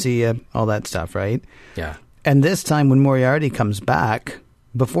 nice to see you. All that stuff, right? Yeah. And this time when Moriarty comes back,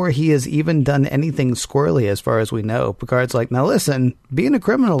 before he has even done anything squirrely as far as we know, Picard's like, now listen, being a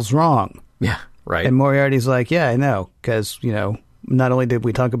criminal's wrong. Yeah, right. And Moriarty's like, yeah, I know, because, not only did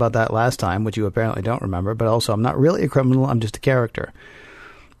we talk about that last time, which you apparently don't remember, but also I'm not really a criminal, I'm just a character.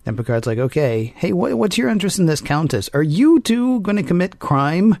 And Picard's like, okay, hey, what's your interest in this Countess? Are you two going to commit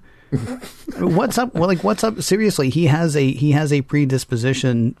crime? What's up? Well, what's up? Seriously, he has a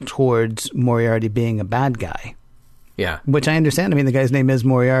predisposition towards Moriarty being a bad guy. Yeah. Which I understand. I mean, the guy's name is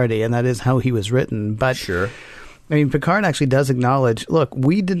Moriarty, and that is how he was written. But sure. I mean, Picard actually does acknowledge, look,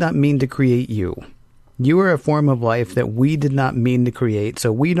 we did not mean to create you. You are a form of life that we did not mean to create,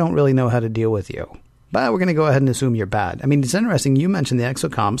 so we don't really know how to deal with you. But we're going to go ahead and assume you're bad. I mean, it's interesting. You mentioned the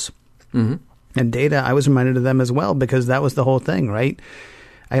exocomps and Data. I was reminded of them as well, because that was the whole thing, right?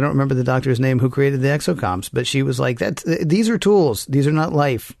 I don't remember the doctor's name who created the exocomps, but she was like, these are tools. These are not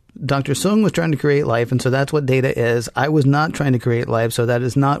life. Dr. Soong was trying to create life, and so that's what Data is. I was not trying to create life, so that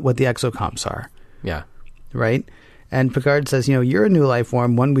is not what the exocomps are. Yeah. Right? And Picard says, you're a new life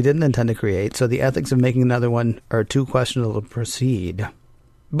form, one we didn't intend to create, so the ethics of making another one are too questionable to proceed.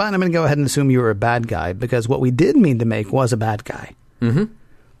 But I'm going to go ahead and assume you were a bad guy, because what we did mean to make was a bad guy. And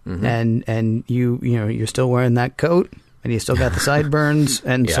you're still wearing that coat, and you still got the sideburns,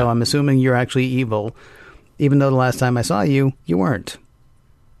 and so I'm assuming you're actually evil, even though the last time I saw you, you weren't.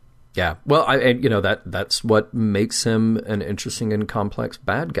 Yeah, well, that's what makes him an interesting and complex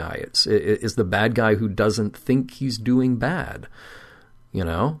bad guy. It's the bad guy who doesn't think he's doing bad,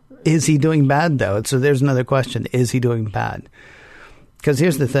 Is he doing bad, though? So there's another question. Is he doing bad? Because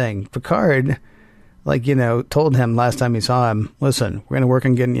here's the thing. Picard, told him last time he saw him, listen, we're going to work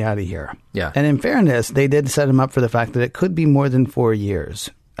on getting you out of here. Yeah. And in fairness, they did set him up for the fact that it could be more than 4 years.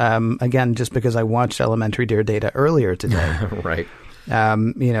 Again, just because I watched Elementary Dear Data earlier today. Right.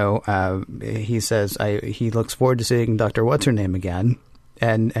 He says he looks forward to seeing Dr. What's-Her-Name again.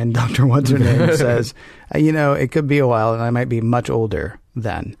 And Dr. What's-Her-Name says, it could be a while and I might be much older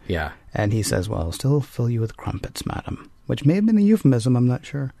then. Yeah. And he says, well, I'll still fill you with crumpets, madam, which may have been a euphemism. I'm not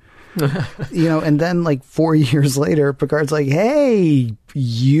sure. And then 4 years later, Picard's like, hey,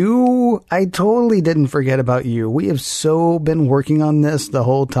 I totally didn't forget about you. We have so been working on this the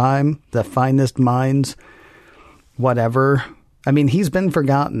whole time. The finest minds, whatever. I mean, he's been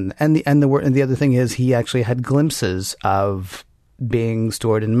forgotten. And the other thing is he actually had glimpses of being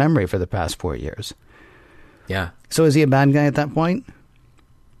stored in memory for the past 4 years. Yeah. So is he a bad guy at that point?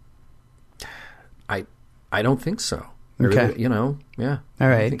 I don't think so. Okay. Yeah. All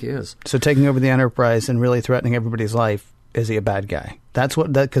right. I think he is. So taking over the Enterprise and really threatening everybody's life, is he a bad guy?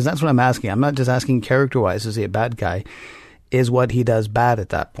 Because that's what I'm asking. I'm not just asking character-wise, is he a bad guy? Is what he does bad at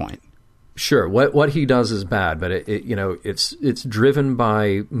that point? Sure. What he does is bad, but it's driven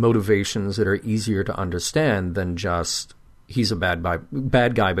by motivations that are easier to understand than just he's a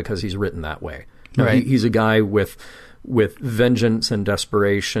bad guy because he's written that way. No, right. He's a guy with vengeance and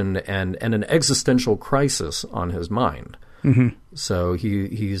desperation and an existential crisis on his mind. Mm-hmm. So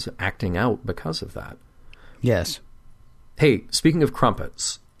he's acting out because of that. Yes. Hey, speaking of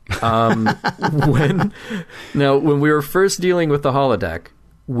crumpets, when we were first dealing with the holodeck,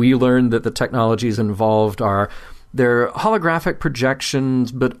 we learned that the technologies involved are they're holographic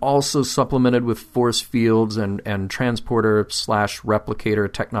projections, but also supplemented with force fields and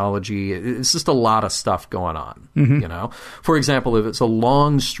transporter/replicator technology. It's just a lot of stuff going on, For example, if it's a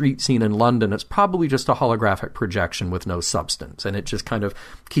long street scene in London, it's probably just a holographic projection with no substance, and it just kind of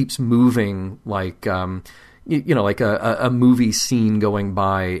keeps moving like like a movie scene going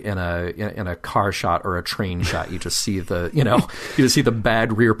by in a car shot or a train shot. You just see the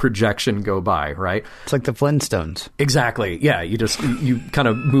bad rear projection go by, right? It's like the Flintstones. Exactly. Yeah. You kind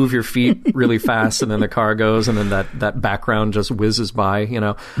of move your feet really fast, and then the car goes, and then that background just whizzes by,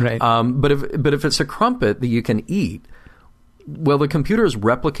 Right. But if it's a crumpet that you can eat, well, the computer is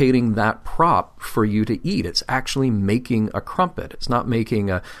replicating that prop for you to eat. It's actually making a crumpet. It's not making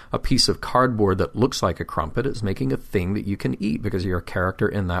a piece of cardboard that looks like a crumpet. It's making a thing that you can eat because you're a character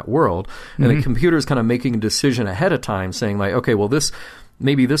in that world. And the computer is kind of making a decision ahead of time, saying like, okay, well,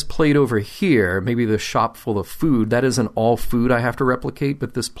 maybe this plate over here, maybe this shop full of food, that isn't all food I have to replicate,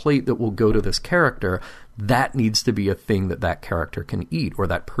 but this plate that will go to this character, that needs to be a thing that character can eat, or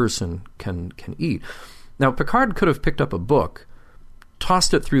that person can eat. Now, Picard could have picked up a book,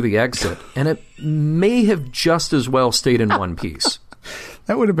 tossed it through the exit, and it may have just as well stayed in one piece.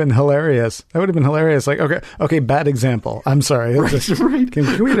 That would have been hilarious. Like, okay, bad example. I'm sorry. Right.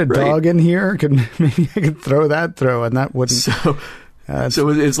 Can we get a dog in here? Maybe I could throw, and that wouldn't. So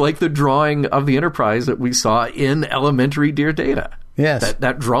it's like the drawing of the Enterprise that we saw in Elementary Dear Data. Yes.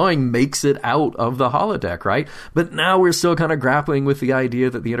 That drawing makes it out of the holodeck, right? But now we're still kind of grappling with the idea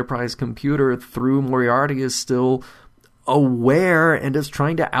that the Enterprise computer, through Moriarty, is still aware and is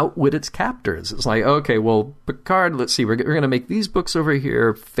trying to outwit its captors. It's like, okay, well, Picard, let's see, we're going to make these books over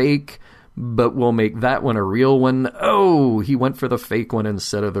here fake, but we'll make that one a real one. Oh, he went for the fake one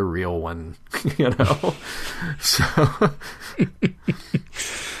instead of the real one, So...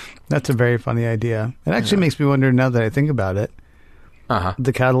 That's a very funny idea. It actually makes me wonder, now that I think about it,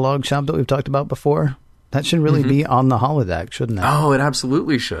 the catalog shop that we've talked about before, that should really be on the holodeck, shouldn't it? Oh, it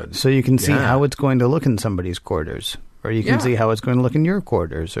absolutely should. So you can see how it's going to look in somebody's quarters, or you can see how it's going to look in your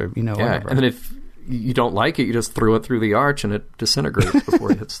quarters, or, whatever. And then if you don't like it, you just throw it through the arch and it disintegrates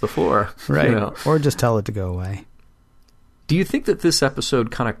before it hits the floor. Right. Or just tell it to go away. Do you think that this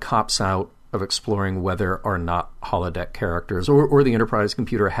episode kind of cops out of exploring whether or not holodeck characters or the Enterprise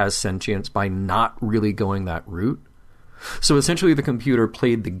computer has sentience by not really going that route? So essentially the computer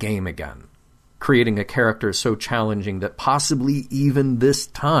played the game again, creating a character so challenging that possibly even this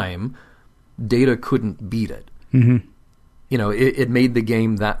time Data couldn't beat it. Mm-hmm. It made the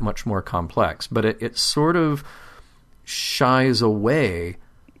game that much more complex, but it sort of shies away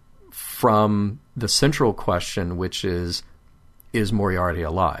from the central question, which is Moriarty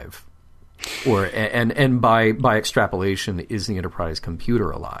alive? And by extrapolation, is the Enterprise computer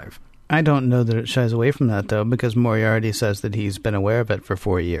alive? I don't know that it shies away from that, though, because Moriarty says that he's been aware of it for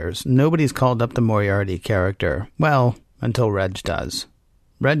 4 years. Nobody's called up the Moriarty character. Well, until Reg does.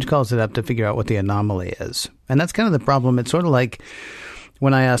 Reg calls it up to figure out what the anomaly is. And that's kind of the problem. It's sort of like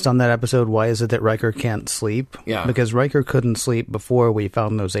when I asked on that episode, why is it that Riker can't sleep? Yeah. Because Riker couldn't sleep before we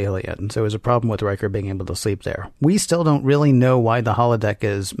found those aliens. There was a problem with Riker being able to sleep there. We still don't really know why the holodeck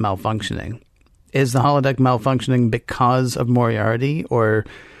is malfunctioning. Is the holodeck malfunctioning because of Moriarty, or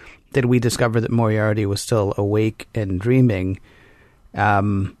did we discover that Moriarty was still awake and dreaming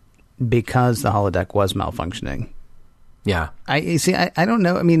because the holodeck was malfunctioning? Yeah. I don't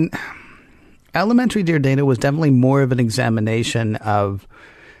know. I mean, Elementary Dear Data was definitely more of an examination of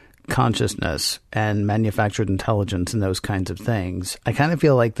consciousness and manufactured intelligence and those kinds of things. I kind of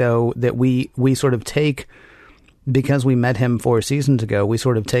feel like, though, that we sort of take, because we met him 4 seasons ago, we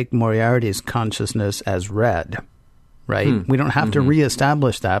sort of take Moriarty's consciousness as red, right? We don't have to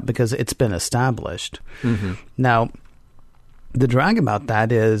reestablish that because it's been established. Now, the drag about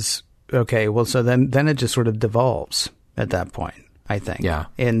that is, okay, well, so then it just sort of devolves at that point, I think. Yeah.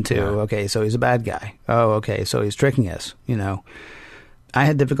 Okay, so he's a bad guy. Oh, okay, so he's tricking us, I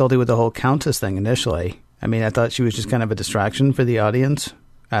had difficulty with the whole Countess thing initially. I mean, I thought she was just kind of a distraction for the audience,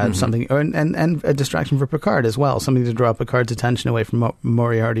 something, and a distraction for Picard as well, something to draw Picard's attention away from what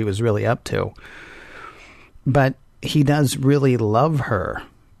Moriarty was really up to. But he does really love her,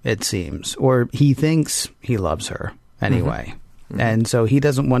 it seems, or he thinks he loves her anyway. And so he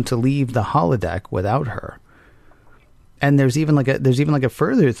doesn't want to leave the holodeck without her. And there's even like a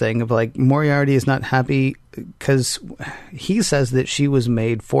further thing of like Moriarty is not happy because he says that she was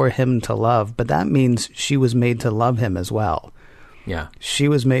made for him to love, but that means she was made to love him as well. Yeah. She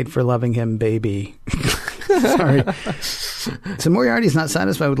was made for loving him, baby. Sorry. So Moriarty's not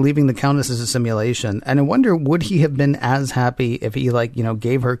satisfied with leaving the Countess as a simulation. And I wonder, would he have been as happy if he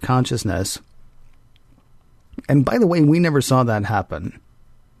gave her consciousness? And by the way, we never saw that happen.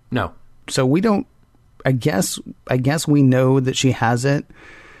 No. So we don't, I guess we know that she has it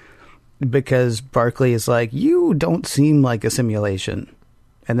because Barclay is like, you don't seem like a simulation.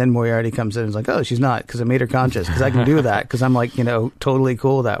 And then Moriarty comes in and is like, oh, she's not, because I made her conscious, because I can do that, because I'm like, totally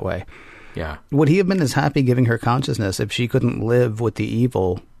cool that way. Yeah. Would he have been as happy giving her consciousness if she couldn't live with the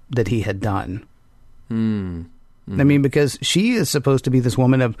evil that he had done? I mean, because she is supposed to be this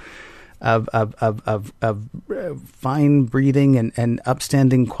woman of fine breeding and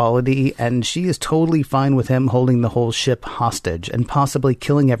upstanding quality, and she is totally fine with him holding the whole ship hostage and possibly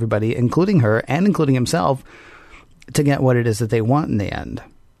killing everybody, including her and including himself, to get what it is that they want in the end.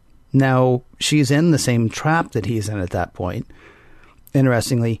 Now, she's in the same trap that he's in at that point.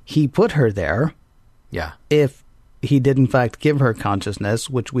 Interestingly, he put her there. Yeah. If he did, in fact, give her consciousness,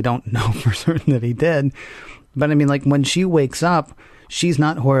 which we don't know for certain that he did. But I mean, like, when she wakes up, she's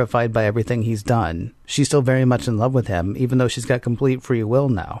not horrified by everything he's done. She's still very much in love with him, even though she's got complete free will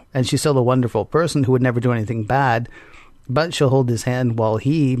now. And she's still a wonderful person who would never do anything bad, but she'll hold his hand while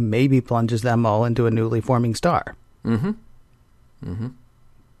he maybe plunges them all into a newly forming star. I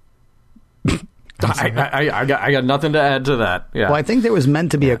got nothing to add to that. Yeah. Well, I think there was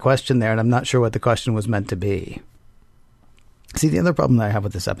meant to be a question there, and I'm not sure what the question was meant to be. See, the other problem that I have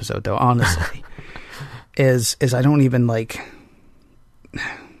with this episode, though, honestly, is I don't even, like...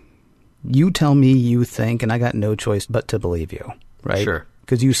 You tell me you think, and I got no choice but to believe you, right? Sure.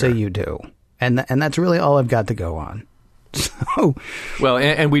 Because you say you do. And that's really all I've got to go on. So... Well,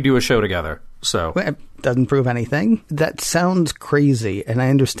 and we do a show together, so... It doesn't prove anything. That sounds crazy, and I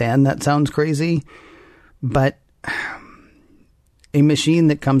understand that sounds crazy, but... A machine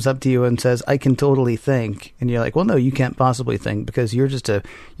that comes up to you and says, I can totally think. And you're like, well, no, you can't possibly think because you're just a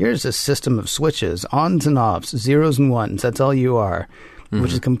system of switches, ons and offs, zeros and ones. That's all you are,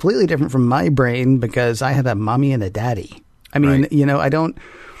 which is completely different from my brain because I had a mommy and a daddy. I mean, right. you know, I don't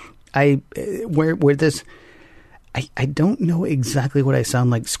know exactly what I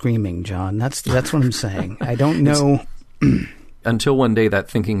sound like screaming, John. That's what I'm saying. I don't know. Until one day that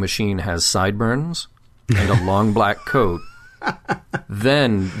thinking machine has sideburns and a long black coat.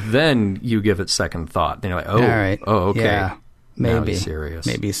 Then you give it second thought. And you're like, oh, all right. Oh, okay. Yeah, maybe. Now he's serious.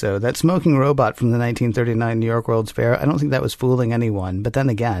 Maybe so. That smoking robot from the 1939 New York World's Fair, I don't think that was fooling anyone. But then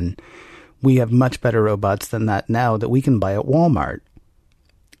again, we have much better robots than that now that we can buy at Walmart.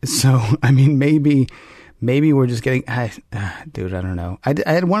 So, I mean, maybe we're just getting... dude, I don't know. I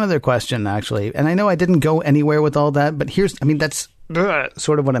had one other question, actually. And I know I didn't go anywhere with all that, but that's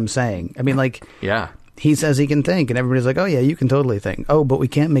sort of what I'm saying. I mean, like... Yeah. He says he can think, and everybody's like, oh, yeah, you can totally think. Oh, but we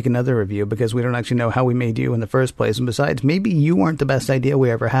can't make another review because we don't actually know how we made you in the first place. And besides, maybe you weren't the best idea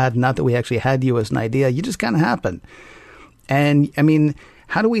we ever had. Not that we actually had you as an idea. You just kind of happened. And, I mean,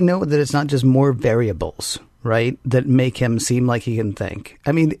 how do we know that it's not just more variables, right, that make him seem like he can think?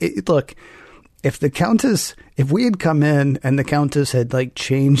 I mean, look, if we had come in and the Countess had, like,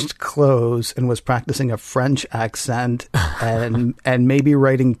 changed clothes and was practicing a French accent and maybe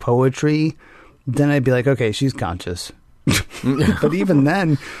writing poetry... Then I'd be like, okay, she's conscious. But even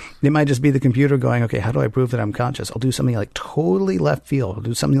then, it might just be the computer going, okay, how do I prove that I'm conscious? I'll do something like totally left field. I'll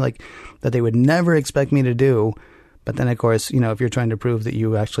do something like that they would never expect me to do. But then, of course, you know, if you're trying to prove that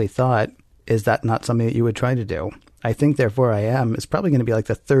you actually thought, is that not something that you would try to do? I think, therefore, I am. It's probably going to be like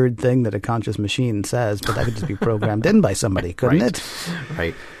the third thing that a conscious machine says, but that could just be programmed in by somebody, couldn't it?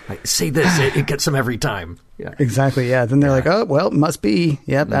 Right. Like, say this, it gets them every time. Yeah. Exactly, yeah. Then they're like, oh, well, it must be.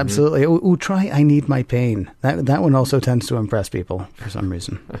 Yep, absolutely. Ooh, try I Need My Pain. That one also tends to impress people for some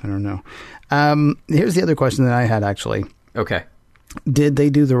reason. I don't know. Here's the other question that I had, actually. Okay. Did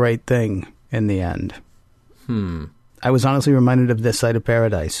they do the right thing in the end? I was honestly reminded of This Side of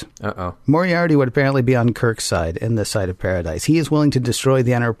Paradise. Uh-oh. Moriarty would apparently be on Kirk's side in This Side of Paradise. He is willing to destroy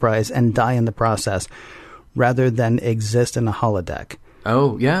the Enterprise and die in the process rather than exist in a holodeck.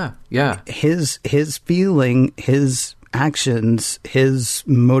 Oh, yeah, yeah. His feeling, his actions, his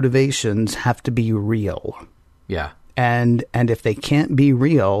motivations have to be real. Yeah. And if they can't be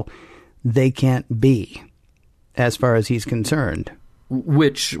real, they can't be, as far as he's concerned.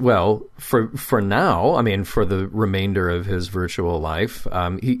 Which, well, for now, I mean, for the remainder of his virtual life,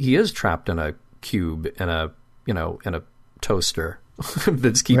 he is trapped in a cube in a toaster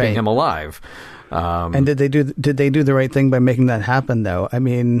that's keeping him alive. And did they do the right thing by making that happen, though? I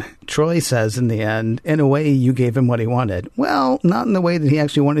mean, Troy says in the end, in a way, you gave him what he wanted. Well, not in the way that he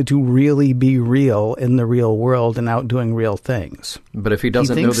actually wanted to really be real in the real world and out doing real things. But if he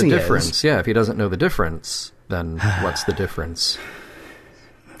doesn't know the difference, if he doesn't know the difference, then what's the difference?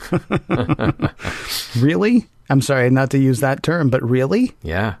 Really? I'm sorry not to use that term, but really?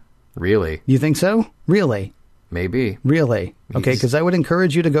 Yeah, really. You think so? Really? Maybe. Really? Okay, because I would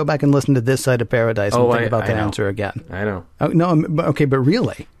encourage you to go back and listen to This Side of Paradise and think about that answer again. I know. Oh, no, okay, but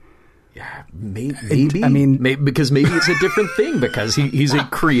really? Yeah, maybe. I mean... because maybe it's a different thing, because he's a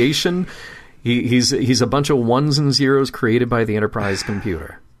creation. He's a bunch of ones and zeros created by the Enterprise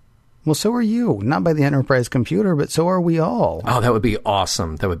computer. Well, so are you. Not by the Enterprise computer, but so are we all. Oh, that would be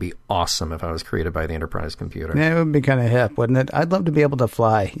awesome. That would be awesome if I was created by the Enterprise computer. Yeah, it would be kind of hip, wouldn't it? I'd love to be able to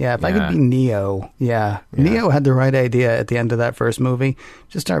fly. Yeah, if I could be Neo. Yeah. Neo had the right idea at the end of that first movie.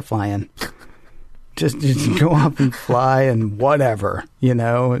 Just start flying. Just go off and fly and whatever, you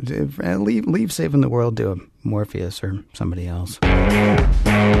know. Leave saving the world to Morpheus or somebody else.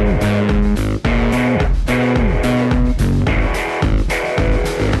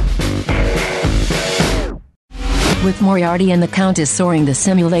 With Moriarty and the Countess soaring the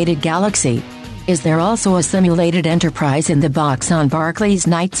simulated galaxy, is there also a simulated Enterprise in the box on Barclay's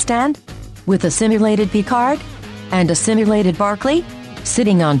nightstand? With a simulated Picard? And a simulated Barclay?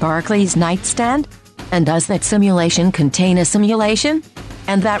 Sitting on Barclay's nightstand? And does that simulation contain a simulation?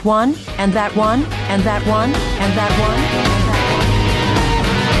 And that one? And that one? And that one? And that one? And that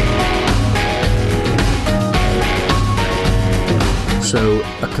one? So,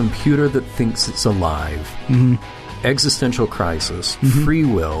 a computer that thinks it's alive. Mm-hmm. Existential crisis, free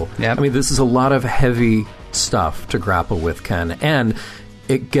will. Yep. I mean, this is a lot of heavy stuff to grapple with, Ken. And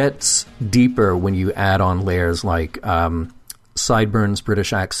it gets deeper when you add on layers like sideburns,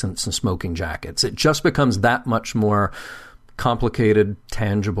 British accents, and smoking jackets. It just becomes that much more complicated,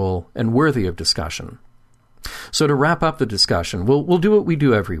 tangible, and worthy of discussion. So to wrap up the discussion, we'll do what we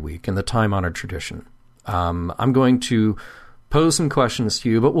do every week in the time-honored tradition. I'm going to pose some questions to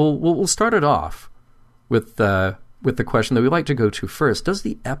you, but we'll start it off with the question that we like to go to first. Does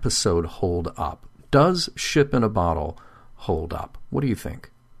the episode hold up? Does Ship in a Bottle hold up? What do you think?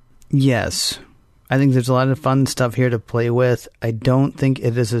 Yes. I think there's a lot of fun stuff here to play with. I don't think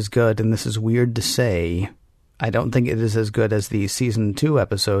it is as good, and this is weird to say, I don't think it is as good as the Season 2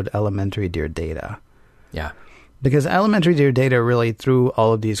 episode, Elementary Dear Data. Yeah. Because Elementary Dear Data really threw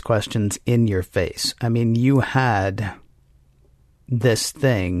all of these questions in your face. I mean, you had this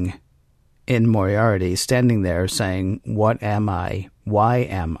thing in Moriarty standing there saying, what am I? Why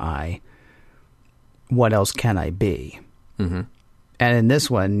am I? What else can I be? Mm-hmm. And in this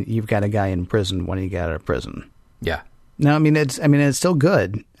one, you've got a guy in prison when he got out of prison. Yeah. No, it's still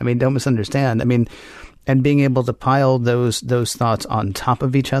good. I mean, don't misunderstand. I mean, and being able to pile those thoughts on top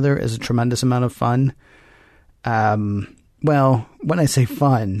of each other is a tremendous amount of fun. Well, when I say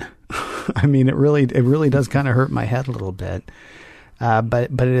fun, I mean, it really does kind of hurt my head a little bit. But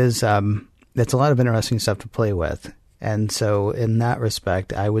it is, it's a lot of interesting stuff to play with. And so in that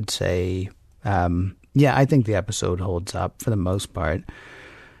respect, I would say, yeah, I think the episode holds up for the most part.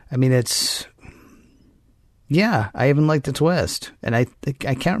 I mean, I even like the twist. And I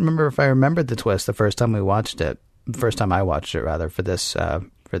can't remember if I remembered the twist the first time I watched it rather, for this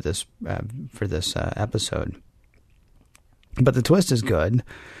episode. But the twist is good.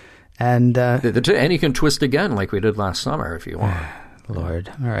 And and you can twist again like we did last summer if you want. Lord.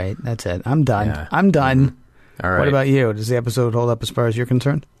 All right. That's it. I'm done. Yeah. I'm done. Mm-hmm. All right. What about you? Does the episode hold up as far as you're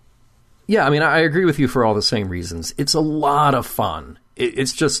concerned? Yeah, I mean, I agree with you for all the same reasons. It's a lot of fun.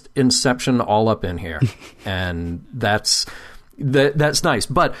 It's just Inception all up in here. And that's nice.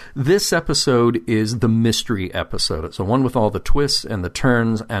 But this episode is the mystery episode. It's the one with all the twists and the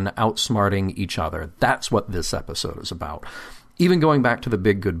turns and outsmarting each other. That's what this episode is about. Even going back to The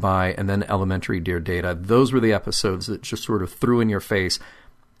Big Goodbye and then Elementary Dear Data, those were the episodes that just sort of threw in your face,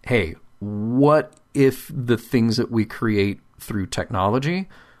 hey, what if the things that we create through technology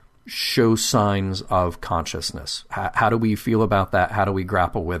show signs of consciousness? How do we feel about that? How do we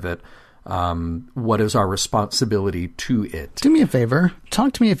grapple with it? What is our responsibility to it? Do me a favor.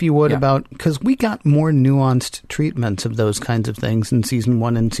 Talk to me, if you would, about, because we got more nuanced treatments of those kinds of things in Season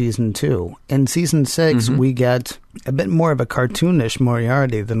 1 and Season 2. In Season 6, we get a bit more of a cartoonish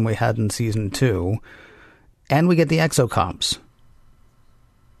Moriarty than we had in Season 2. And we get the exocomps.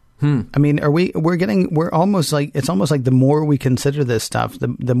 I mean, we're almost like, it's almost like the more we consider this stuff,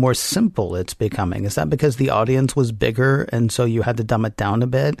 the more simple it's becoming. Is that because the audience was bigger and so you had to dumb it down a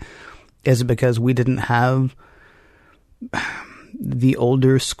bit? Is it because we didn't have the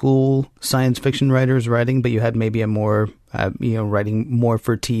older school science fiction writers writing, but you had maybe a more, writing more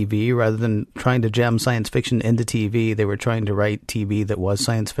for TV rather than trying to jam science fiction into TV? They were trying to write TV that was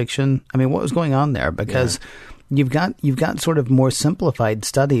science fiction. I mean, what was going on there? Because you've got sort of more simplified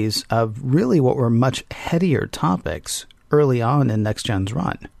studies of really what were much headier topics early on in Next Gen's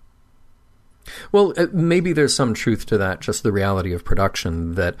run. Well, maybe there's some truth to that, just the reality of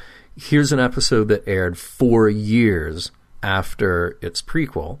production, that here's an episode that aired 4 years after its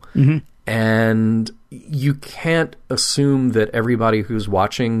prequel, and you can't assume that everybody who's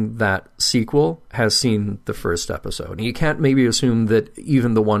watching that sequel has seen the first episode. And you can't maybe assume that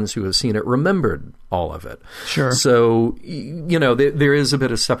even the ones who have seen it remembered all of it. Sure. So, you know, there is a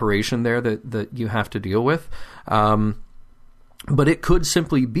bit of separation there that you have to deal with. But it could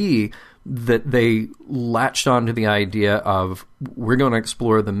simply be that they latched onto the idea of, we're going to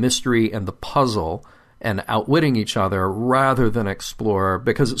explore the mystery and the puzzle and outwitting each other rather than explore,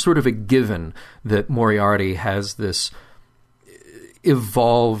 because it's sort of a given that Moriarty has this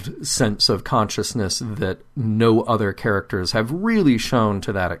evolved sense of consciousness that no other characters have really shown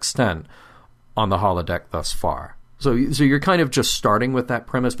to that extent on the holodeck thus far. So you're kind of just starting with that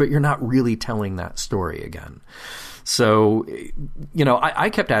premise, but you're not really telling that story again. So, you know, I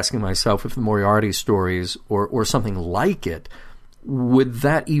kept asking myself if the Moriarty stories or something like it, would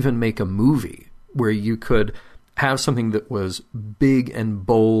that even make a movie where you could have something that was big and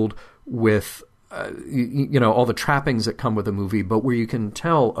bold with, you know, all the trappings that come with a movie, but where you can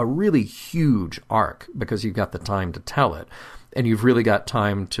tell a really huge arc because you've got the time to tell it. And you've really got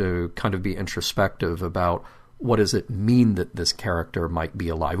time to kind of be introspective about, what does it mean that this character might be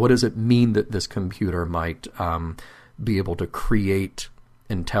alive? What does it mean that this computer might be able to create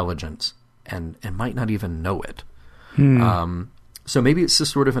intelligence and might not even know it? So maybe it's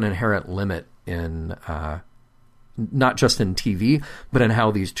just sort of an inherent limit in not just in TV, but in how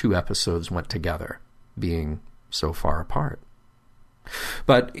these two episodes went together, being so far apart.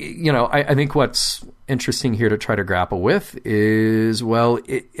 But, you know, I think what's interesting here to try to grapple with is, well,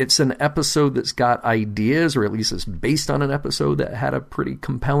 it's an episode that's got ideas, or at least it's based on an episode that had a pretty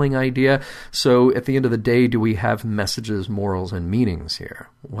compelling idea. So at the end of the day, do we have messages, morals, and meanings here?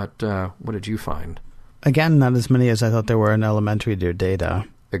 What did you find? Again, not as many as I thought there were in Elementary Dear Data.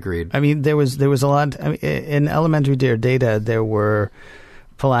 Agreed. I mean, there was a lot. I mean, in Elementary Dear Data, there were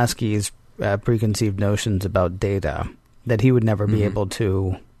Pulaski's preconceived notions about data that he would never be able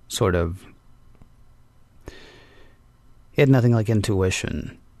to sort of... He had nothing like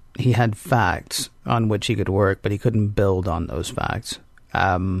intuition. He had facts on which he could work, but he couldn't build on those facts.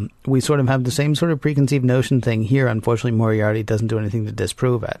 We sort of have the same sort of preconceived notion thing here. Unfortunately, Moriarty doesn't do anything to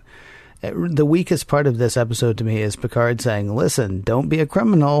disprove it. The weakest part of this episode to me is Picard saying, listen, don't be a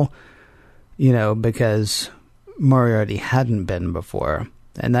criminal, you know, because Moriarty hadn't been before.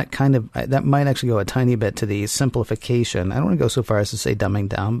 And that might actually go a tiny bit to the simplification. I don't want to go so far as to say dumbing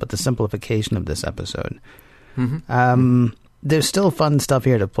down, but the simplification of this episode. There's still fun stuff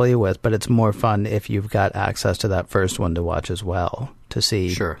here to play with, but it's more fun if you've got access to that first one to watch as well, to see,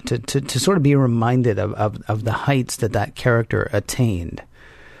 sure, to sort of be reminded of the heights that character attained.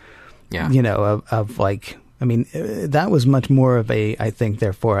 Yeah. You know, of like, I mean, that was much more of a, I think,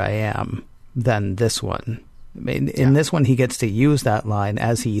 therefore I am, than this one. I mean, in this one, he gets to use that line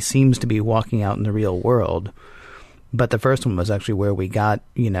as he seems to be walking out in the real world. But the first one was actually where we got,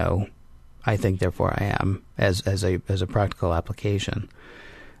 you know, I think, therefore I am, as a practical application.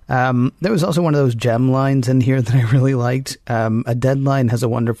 There was also one of those gem lines in here that I really liked. A deadline has a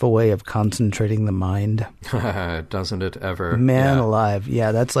wonderful way of concentrating the mind. Doesn't it ever? Man alive.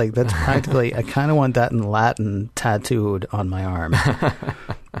 Yeah, that's practically, I kind of want that in Latin tattooed on my arm.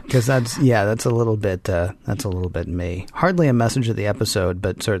 Because that's a little bit me. Hardly a message of the episode,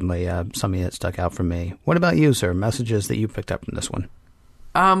 but certainly something that stuck out for me. What about you, sir? Messages that you picked up from this one?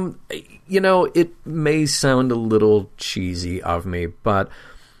 You know, it may sound a little cheesy of me, but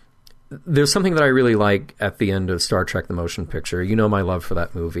there's something that I really like at the end of Star Trek: The Motion Picture. You know my love for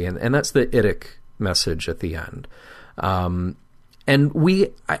that movie, and that's the Idic message at the end. And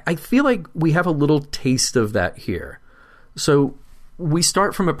I feel like we have a little taste of that here. So we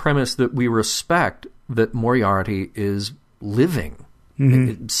start from a premise that we respect that Moriarty is living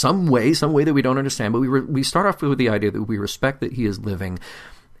in some way that we don't understand, but we start off with the idea that we respect that he is living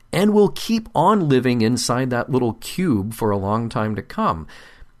and will keep on living inside that little cube for a long time to come.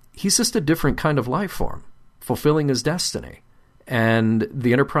 He's just a different kind of life form, fulfilling his destiny. And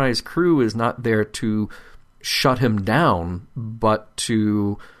the Enterprise crew is not there to shut him down, but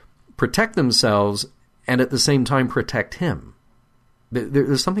to protect themselves and at the same time protect him.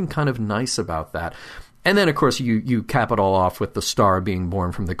 There's something kind of nice about that. And then, of course, you cap it all off with the star being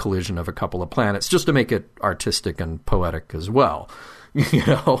born from the collision of a couple of planets, just to make it artistic and poetic as well. You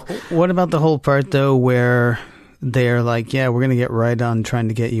know? What about the whole part, though, where they're like, yeah, we're going to get right on trying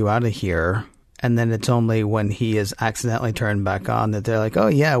to get you out of here. And then it's only when he is accidentally turned back on that they're like, oh,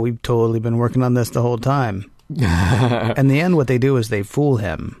 yeah, we've totally been working on this the whole time. In the end, what they do is they fool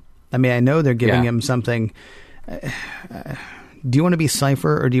him. I mean, I know they're giving him something. Do you want to be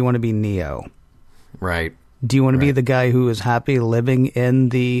Cypher or do you want to be Neo? Right. Do you want to be the guy who is happy living in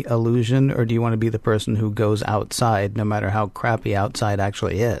the illusion, or do you want to be the person who goes outside no matter how crappy outside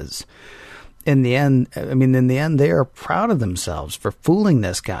actually is? in the end, they are proud of themselves for fooling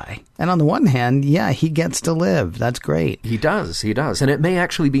this guy. And on the one hand, yeah, he gets to live. That's great. He does. And it may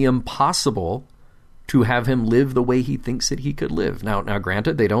actually be impossible to have him live the way he thinks that he could live. Now,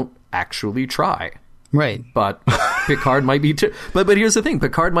 granted, they don't actually try. Right. But Picard might be... But here's the thing.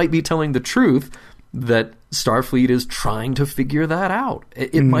 Picard might be telling the truth that Starfleet is trying to figure that out.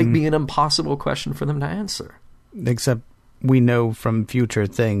 It might be an impossible question for them to answer. Except we know from future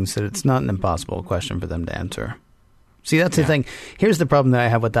things that it's not an impossible question for them to answer. See, that's the thing. Here's the problem that I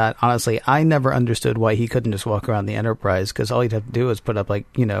have with that. Honestly, I never understood why he couldn't just walk around the Enterprise, because all he'd have to do is put up, like,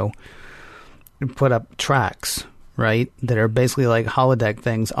 put up tracks, right, that are basically like holodeck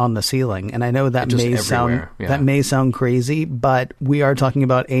things on the ceiling. And I know that may sound crazy, but we are talking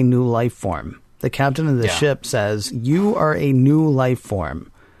about a new life form. The captain of the ship says, you are a new life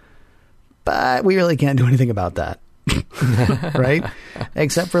form. But we really can't do anything about that. Right?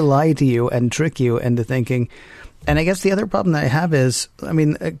 Except for lie to you and trick you into thinking. And I guess the other problem that I have is,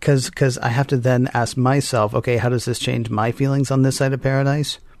 because I have to then ask myself, okay, how does this change my feelings on this side of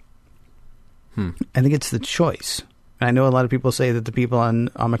paradise? I think it's the choice. I know a lot of people say that the people on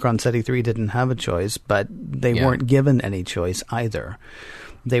Omicron Ceti 3 didn't have a choice, but they weren't given any choice either.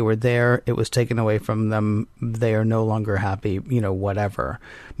 They were there. It was taken away from them. They are no longer happy, whatever.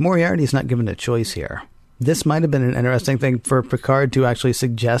 Moriarty's not given a choice here. This might have been an interesting thing for Picard to actually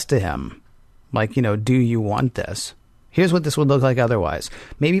suggest to him. Like, do you want this? Here's what this would look like otherwise.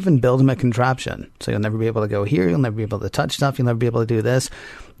 Maybe even build him a contraption. So you'll never be able to go here. You'll never be able to touch stuff. You'll never be able to do this.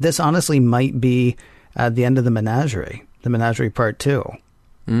 This honestly might be the end of the Menagerie Part 2.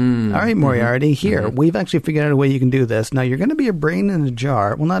 All right, Moriarty, here. We've actually figured out a way you can do this. Now, you're going to be a brain in a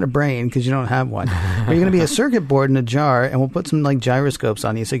jar. Well, not a brain, because you don't have one. But you're going to be a circuit board in a jar, and we'll put some like gyroscopes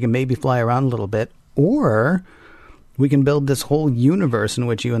on you so you can maybe fly around a little bit. Or we can build this whole universe in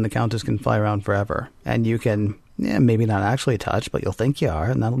which you and the Countess can fly around forever. And you can, maybe not actually touch, but you'll think you are,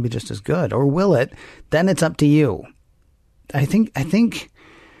 and that'll be just as good. Or will it? Then it's up to you. I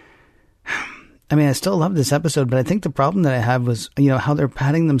still love this episode, but I think the problem that I have was, how they're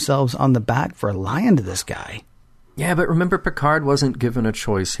patting themselves on the back for lying to this guy. Yeah, but remember, Picard wasn't given a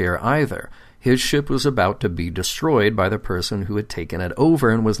choice here either. His ship was about to be destroyed by the person who had taken it over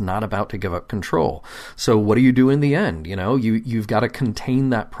and was not about to give up control. So what do you do in the end? You've got to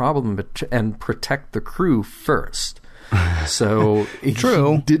contain that problem and protect the crew first. So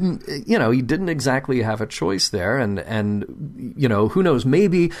True. He didn't exactly have a choice there. And who knows,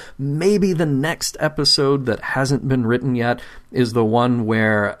 maybe the next episode that hasn't been written yet is the one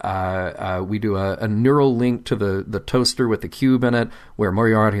where we do a neural link to the toaster with the cube in it, where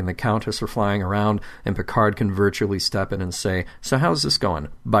Moriarty and the Countess are flying around, and Picard can virtually step in and say, so how's this going?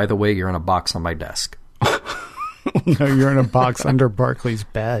 By the way, you're in a box on my desk. No, you're in a box under Barclay's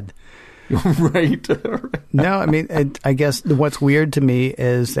bed. Right. No, I guess what's weird to me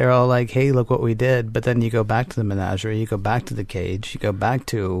is they're all like, hey, look what we did. But then you go back to the Menagerie, you go back to the cage, you go back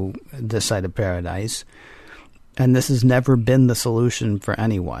to this side of paradise. And this has never been the solution for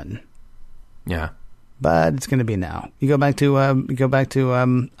anyone. Yeah. But it's going to be now. You go back to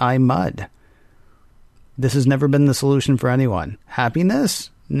I Mud. This has never been the solution for anyone. Happiness?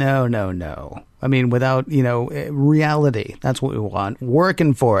 No. Without, reality. That's what we want.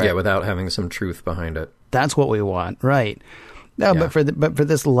 Working for it. Yeah, without having some truth behind it. That's what we want, right? No, yeah. but for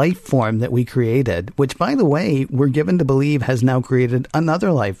this life form that we created, which, by the way, we're given to believe has now created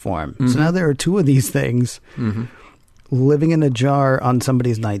another life form. So now there are two of these things living in a jar on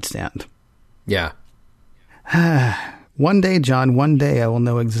somebody's nightstand. Yeah. One day, John, I will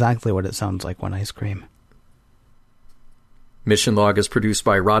know exactly what it sounds like when I scream. Mission Log is produced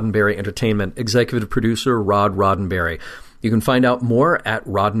by Roddenberry Entertainment. Executive producer Rod Roddenberry. You can find out more at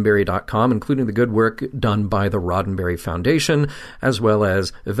roddenberry.com, including the good work done by the Roddenberry Foundation, as well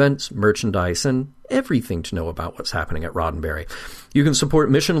as events, merchandise, and everything to know about what's happening at Roddenberry. You can support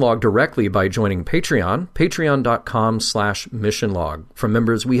Mission Log directly by joining Patreon, patreon.com/missionlog. From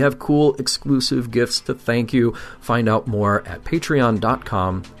members, we have cool exclusive gifts to thank you. Find out more at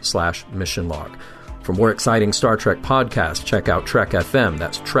patreon.com/missionlog. For more exciting Star Trek podcasts, check out Trek FM.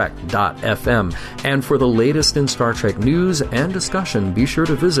 That's trek.fm. And for the latest in Star Trek news and discussion, be sure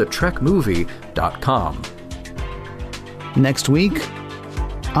to visit trekmovie.com. Next week,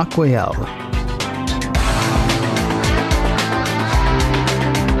 Aquiel.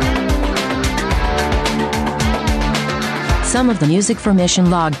 Some of the music for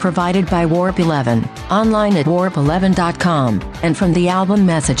Mission Log provided by Warp 11, online at warp11.com, and from the album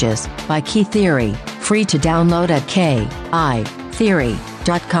Messages by Key Theory, free to download at kitheory.com.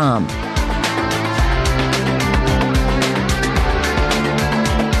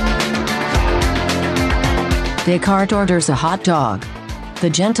 Descartes orders a hot dog. The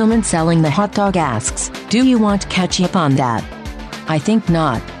gentleman selling the hot dog asks, "Do you want ketchup on that?" "I think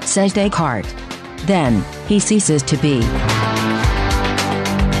not," says Descartes. Then, he ceases to be.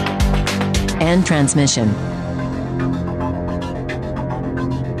 End transmission.